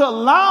Word to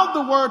allow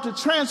the Word to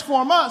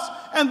transform us.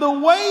 And the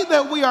way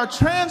that we are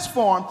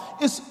transformed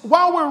is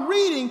while we're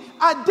reading,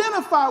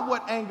 identify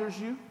what angers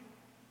you.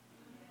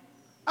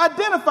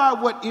 Identify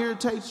what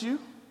irritates you.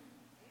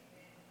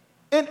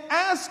 And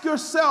ask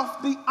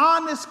yourself the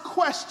honest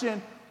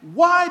question,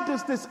 why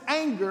does this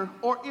anger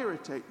or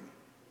irritate me?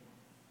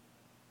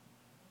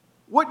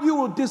 What you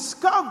will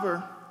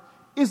discover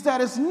is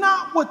that it's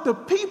not what the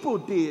people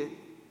did,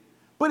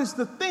 but it's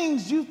the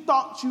things you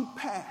thought you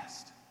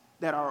passed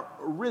that are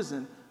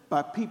arisen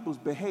by people's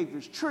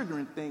behaviors,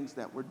 triggering things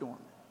that were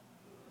dormant.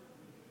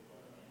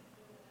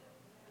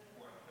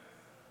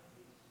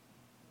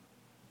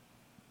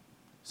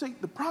 See,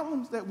 the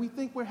problems that we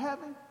think we're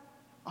having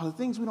are the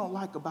things we don't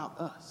like about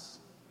us.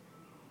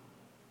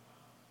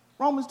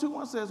 Romans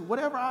 2:1 says,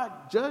 whatever I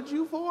judge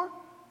you for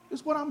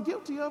is what I'm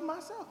guilty of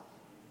myself.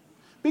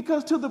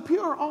 Because to the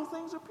pure, all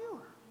things are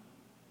pure.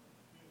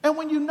 And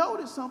when you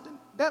notice something,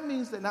 that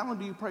means that not only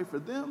do you pray for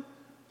them,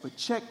 but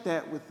check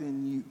that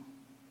within you.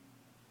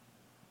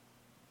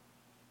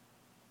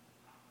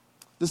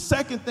 The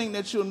second thing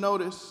that you'll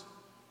notice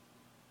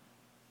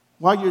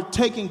while you're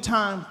taking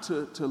time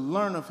to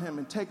learn of him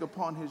and take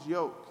upon his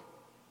yoke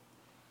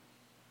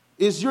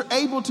is you're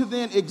able to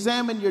then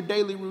examine your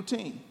daily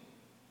routine.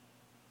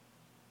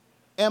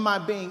 Am I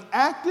being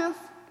active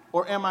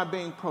or am I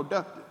being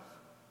productive?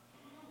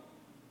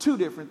 Two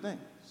different things.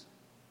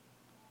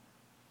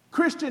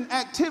 Christian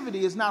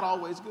activity is not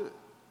always good.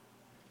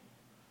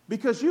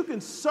 Because you can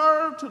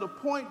serve to the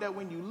point that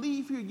when you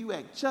leave here, you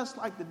act just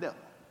like the devil.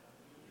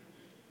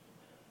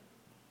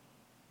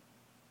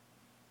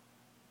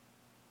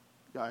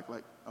 You act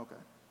like,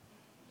 okay.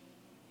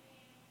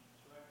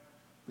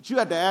 But you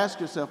have to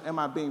ask yourself, am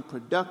I being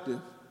productive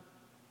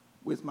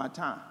with my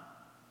time?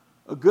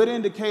 A good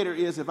indicator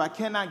is if I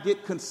cannot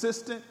get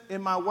consistent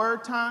in my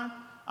word time,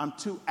 I'm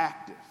too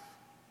active,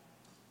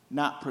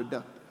 not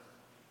productive.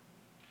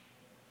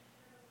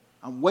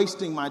 I'm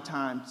wasting my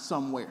time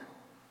somewhere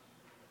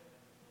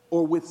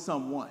or with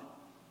someone.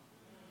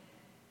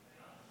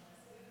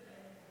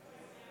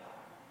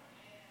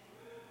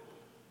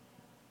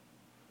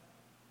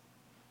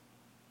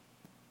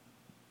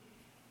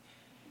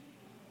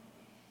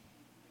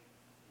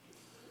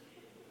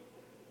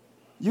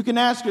 You can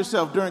ask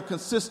yourself during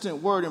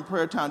consistent word and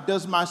prayer time,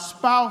 does my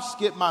spouse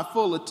get my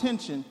full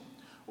attention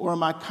or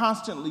am I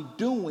constantly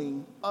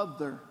doing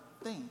other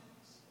things?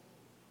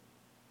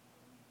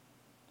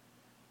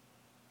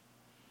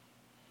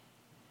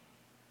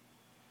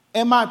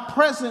 Am I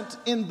present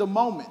in the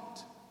moment?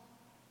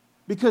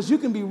 Because you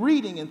can be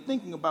reading and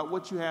thinking about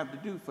what you have to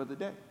do for the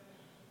day.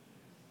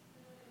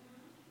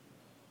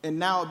 And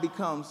now it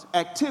becomes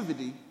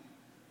activity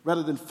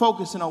rather than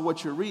focusing on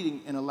what you're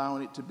reading and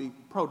allowing it to be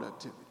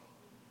productivity.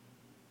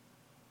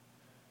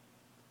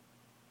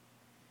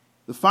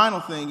 The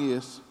final thing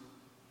is,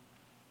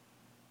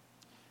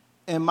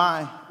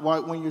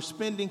 when you're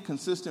spending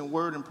consistent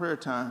word and prayer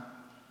time,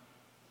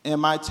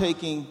 am I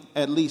taking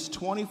at least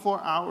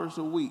 24 hours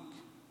a week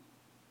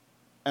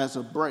as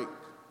a break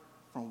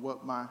from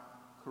what my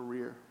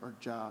career or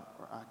job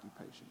or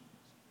occupation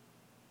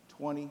is?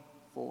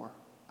 24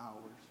 hours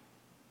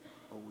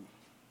a week.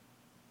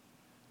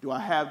 Do I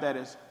have that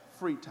as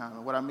free time?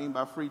 And what I mean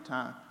by free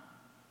time,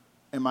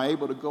 am I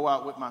able to go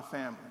out with my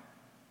family?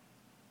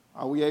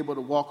 Are we able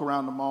to walk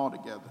around the mall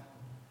together?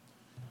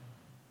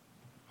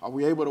 Are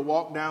we able to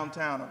walk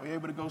downtown? Are we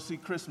able to go see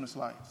Christmas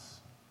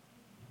lights?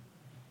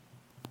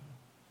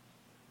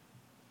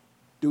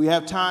 Do we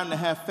have time to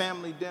have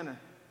family dinner?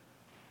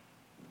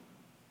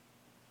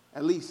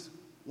 At least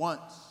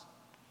once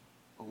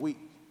a week.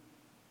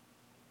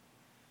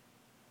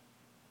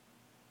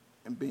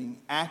 And being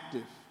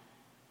active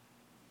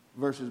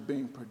versus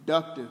being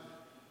productive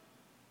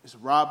is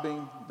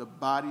robbing the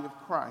body of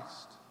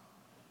Christ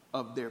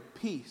of their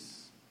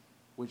peace,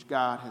 which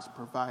God has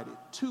provided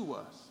to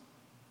us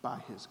by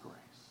his grace.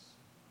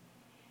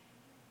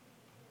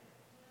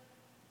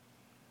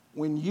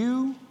 When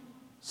you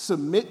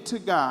submit to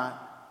God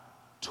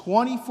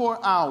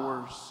 24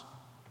 hours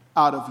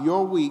out of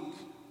your week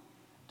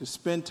to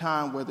spend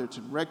time, whether it's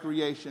in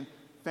recreation,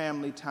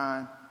 family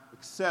time,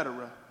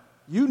 etc.,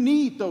 you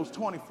need those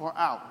 24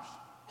 hours.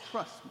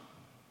 Trust me.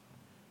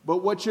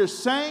 But what you're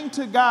saying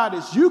to God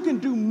is, you can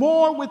do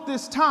more with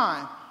this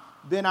time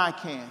than I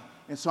can.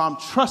 And so I'm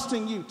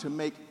trusting you to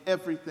make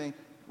everything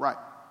right.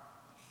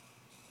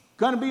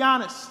 Gonna be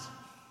honest.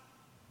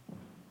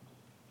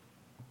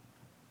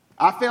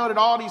 I failed at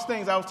all these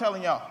things I was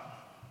telling y'all.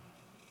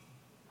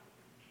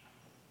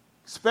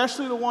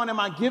 Especially the one, am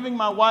I giving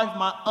my wife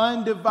my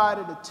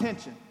undivided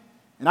attention?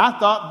 And I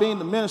thought, being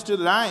the minister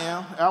that I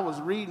am, I was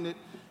reading it.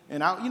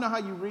 And you know how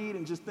you read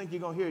and just think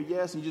you're going to hear a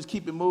yes and you just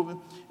keep it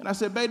moving? And I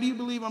said, babe, do you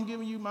believe I'm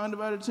giving you my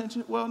undivided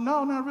attention? Well,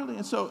 no, not really.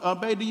 And so,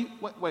 babe, do you,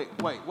 wait,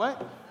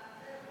 what?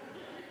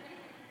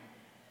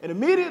 And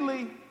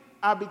immediately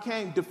I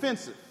became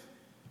defensive.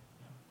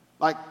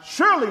 Like,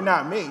 surely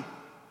not me.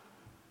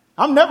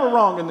 I'm never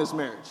wrong in this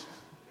marriage.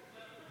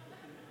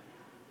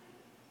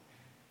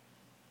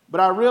 But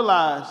I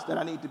realized that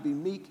I need to be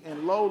meek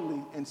and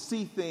lowly and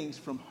see things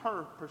from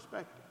her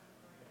perspective.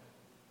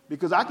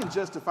 Because I can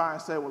justify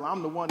and say, well,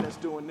 I'm the one that's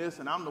doing this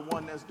and I'm the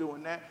one that's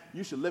doing that.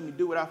 You should let me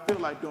do what I feel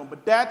like doing.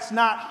 But that's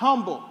not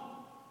humble.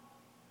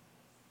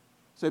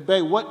 Say,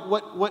 babe,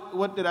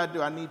 what did I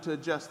do? I need to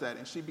adjust that.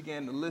 And she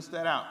began to list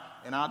that out.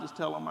 And I'll just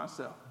tell her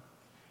myself.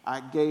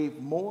 I gave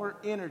more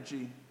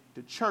energy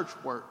to church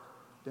work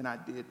than I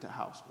did to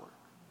housework.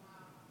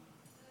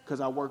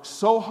 Because I worked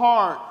so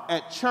hard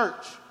at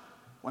church,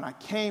 when I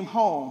came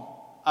home,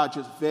 I'd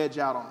just veg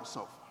out on the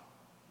sofa.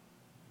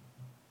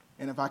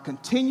 And if I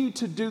continued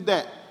to do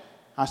that,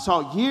 I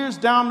saw years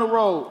down the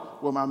road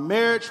where my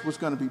marriage was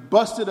going to be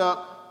busted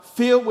up,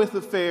 filled with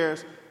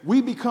affairs.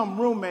 We become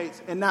roommates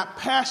and not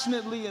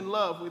passionately in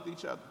love with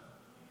each other.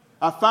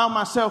 I found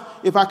myself,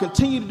 if I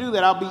continue to do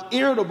that, I'll be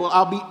irritable,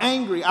 I'll be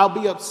angry, I'll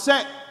be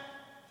upset.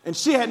 And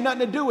she had nothing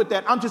to do with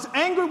that. I'm just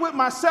angry with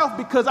myself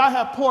because I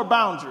have poor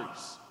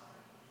boundaries.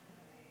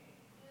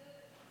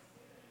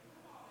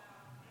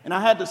 And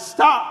I had to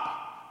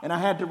stop and I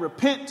had to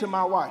repent to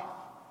my wife.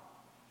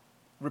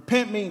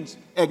 Repent means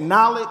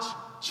acknowledge,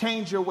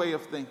 change your way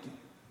of thinking.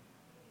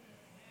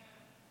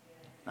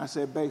 I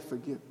said, babe,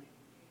 forgive me.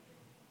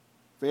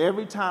 For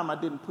every time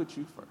I didn't put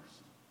you first.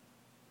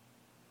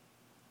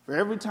 For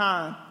every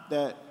time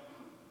that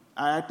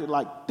I acted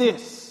like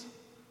this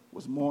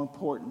was more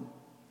important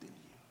than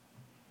you.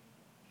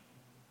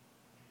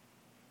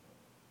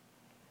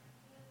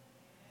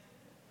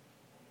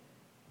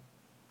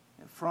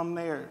 And from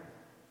there,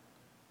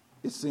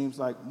 it seems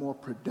like more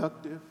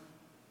productive,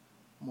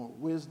 more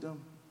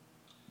wisdom,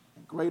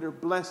 and greater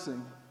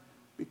blessing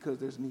because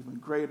there's an even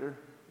greater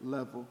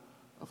level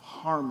of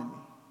harmony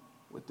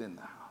within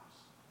the house.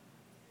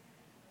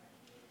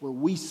 Where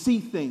we see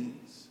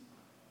things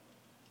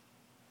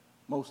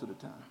most of the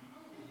time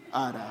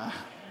eye to eye.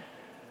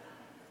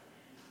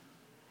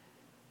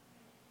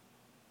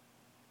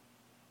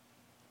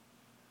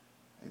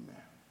 Amen.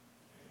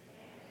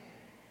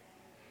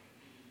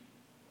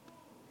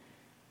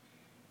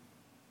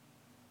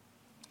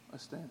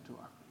 Let's stand to our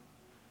feet.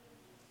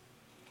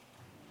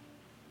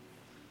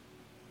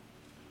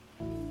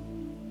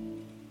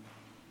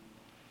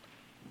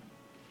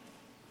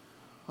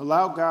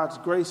 Allow God's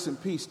grace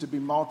and peace to be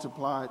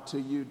multiplied to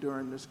you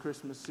during this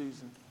Christmas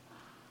season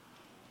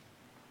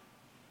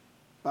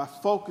by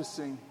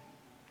focusing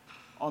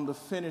on the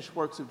finished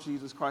works of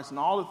Jesus Christ and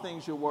all the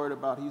things you're worried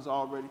about, He's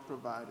already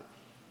provided.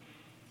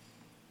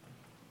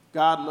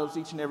 God loves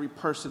each and every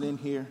person in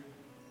here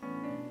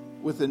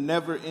with a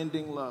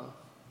never-ending love.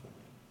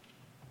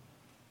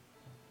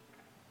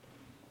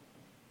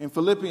 In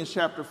Philippians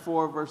chapter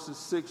 4, verses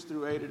 6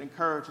 through 8, it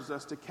encourages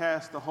us to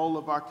cast the whole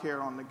of our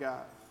care on the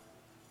God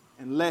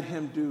and let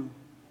Him do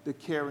the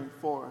caring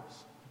for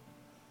us.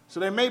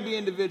 So there may be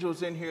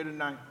individuals in here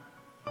tonight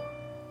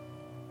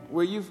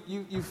where you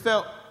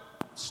felt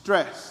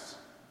stressed,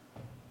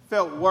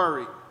 felt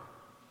worried,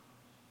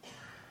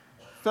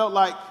 felt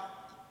like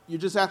you're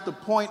just at the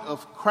point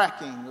of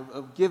cracking,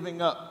 of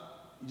giving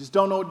up. You just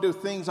don't know what to do.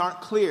 Things aren't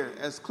clear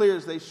as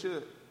they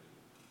should.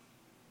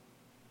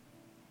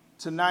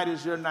 Tonight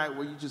is your night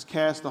where you just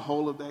cast the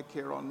whole of that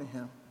care onto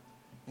Him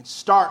and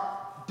start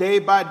day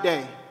by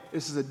day.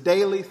 This is a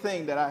daily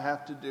thing that I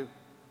have to do.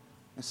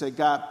 And say,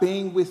 God,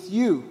 being with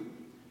you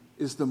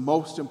is the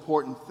most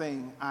important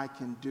thing I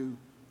can do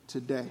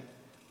today.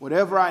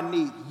 Whatever I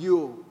need,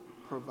 you'll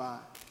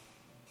provide.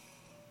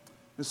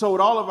 And so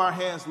with all of our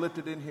hands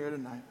lifted in here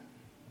tonight,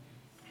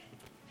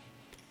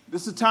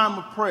 this is a time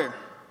of prayer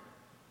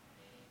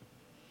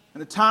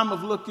and a time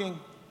of looking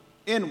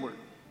inward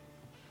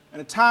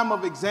and a time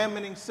of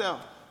examining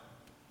self.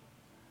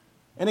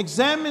 And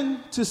examine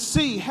to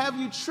see, have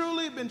you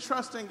truly been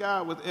trusting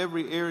God with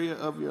every area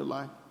of your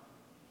life?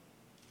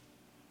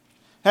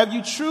 Have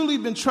you truly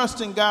been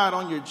trusting God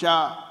on your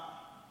job?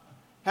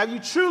 Have you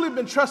truly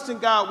been trusting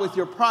God with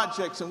your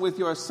projects and with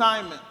your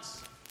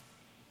assignments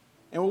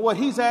and with what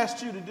He's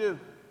asked you to do?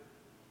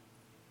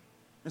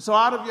 And so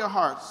out of your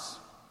hearts,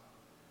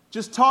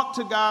 just talk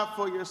to God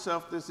for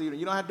yourself this evening.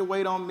 You don't have to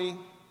wait on me.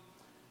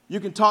 You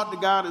can talk to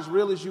God as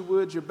real as you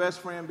would your best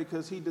friend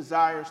because He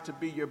desires to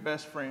be your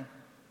best friend.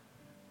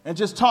 And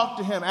just talk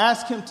to Him.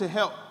 Ask Him to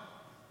help.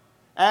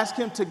 Ask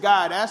Him to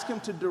guide. Ask Him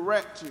to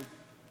direct you.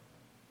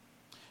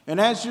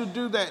 And as you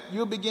do that,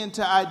 you'll begin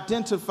to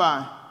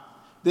identify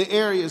the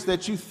areas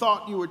that you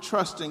thought you were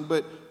trusting,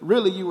 but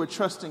really you were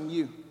trusting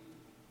you.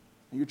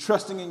 And you're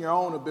trusting in your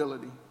own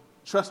ability,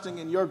 trusting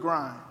in your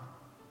grind,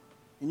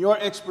 in your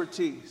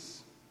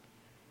expertise.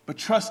 But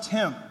trust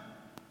Him.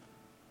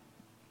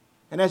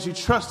 And as you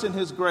trust in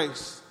His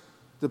grace,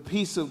 the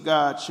peace of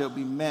God shall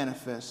be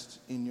manifest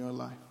in your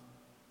life.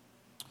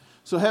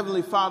 So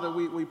Heavenly Father,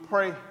 we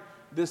pray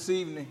this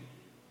evening.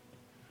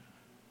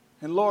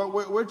 And Lord,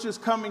 we're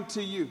just coming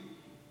to you.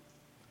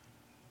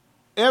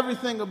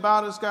 Everything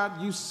about us,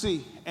 God, you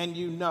see and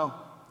you know.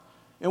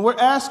 And we're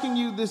asking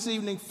you this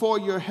evening for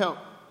your help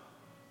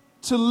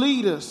to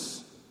lead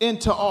us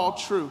into all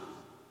truth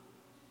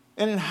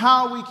and in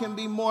how we can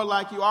be more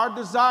like you. Our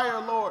desire,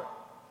 Lord,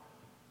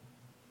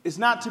 is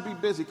not to be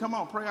busy. Come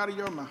on, pray out of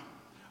your mouth.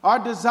 Our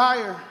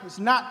desire is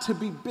not to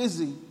be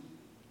busy,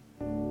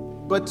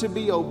 but to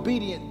be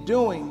obedient,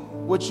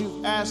 doing what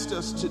you've asked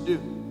us to do.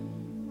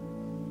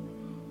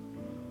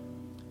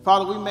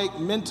 Father, we make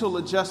mental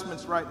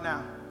adjustments right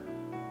now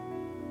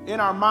in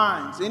our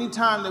minds.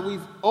 Anytime that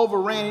we've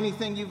overran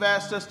anything you've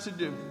asked us to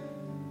do,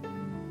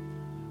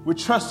 we're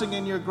trusting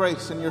in your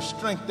grace and your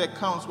strength that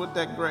comes with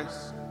that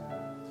grace.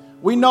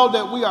 We know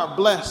that we are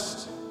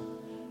blessed,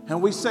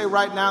 and we say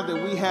right now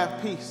that we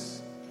have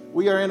peace.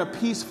 We are in a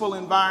peaceful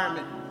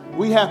environment.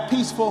 We have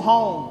peaceful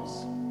homes.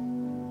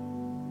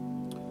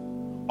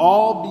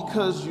 All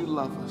because you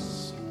love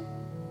us.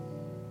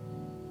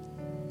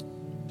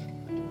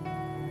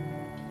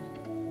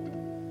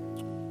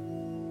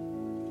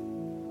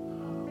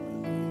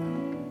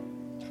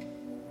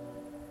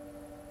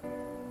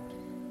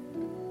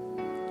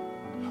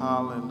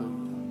 Hallelujah.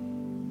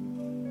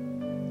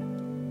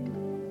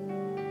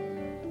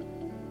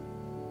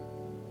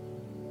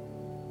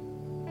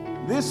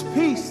 This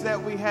peace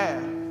that we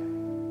have,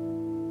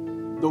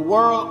 the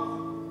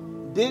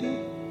world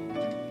didn't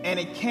and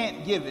it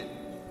can't give it.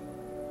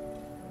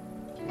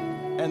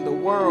 And the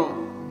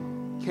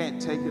world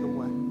can't take it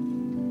away.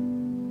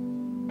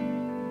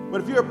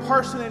 But if you're a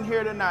person in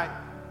here tonight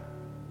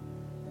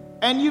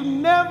and you've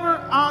never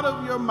out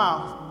of your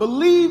mouth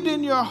believed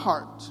in your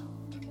heart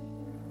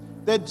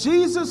that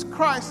Jesus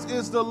Christ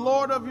is the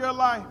Lord of your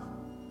life,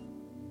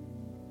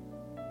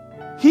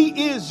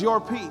 He is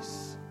your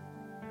peace.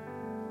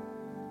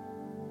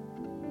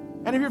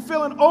 And if you're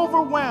feeling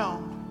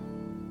overwhelmed,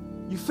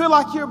 you feel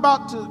like you're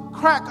about to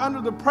crack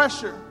under the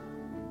pressure,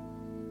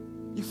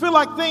 you feel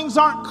like things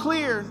aren't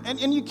clear,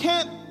 and you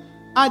can't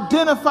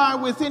identify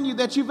within you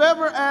that you've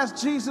ever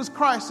asked Jesus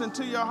Christ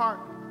into your heart,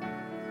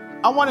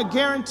 I want to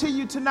guarantee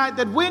you tonight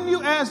that when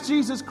you ask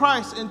Jesus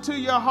Christ into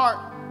your heart,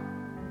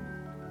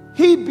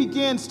 He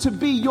begins to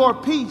be your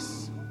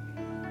peace.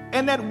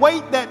 And that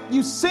weight that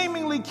you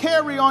seemingly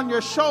carry on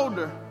your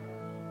shoulder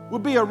will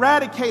be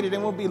eradicated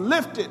and will be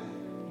lifted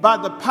by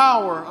the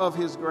power of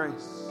His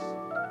grace.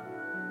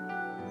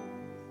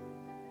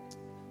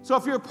 So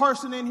if you're a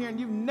person in here and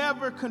you've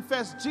never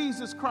confessed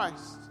Jesus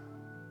Christ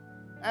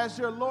as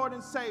your Lord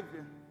and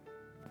Savior,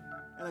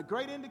 and a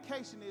great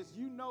indication is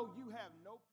you know you have no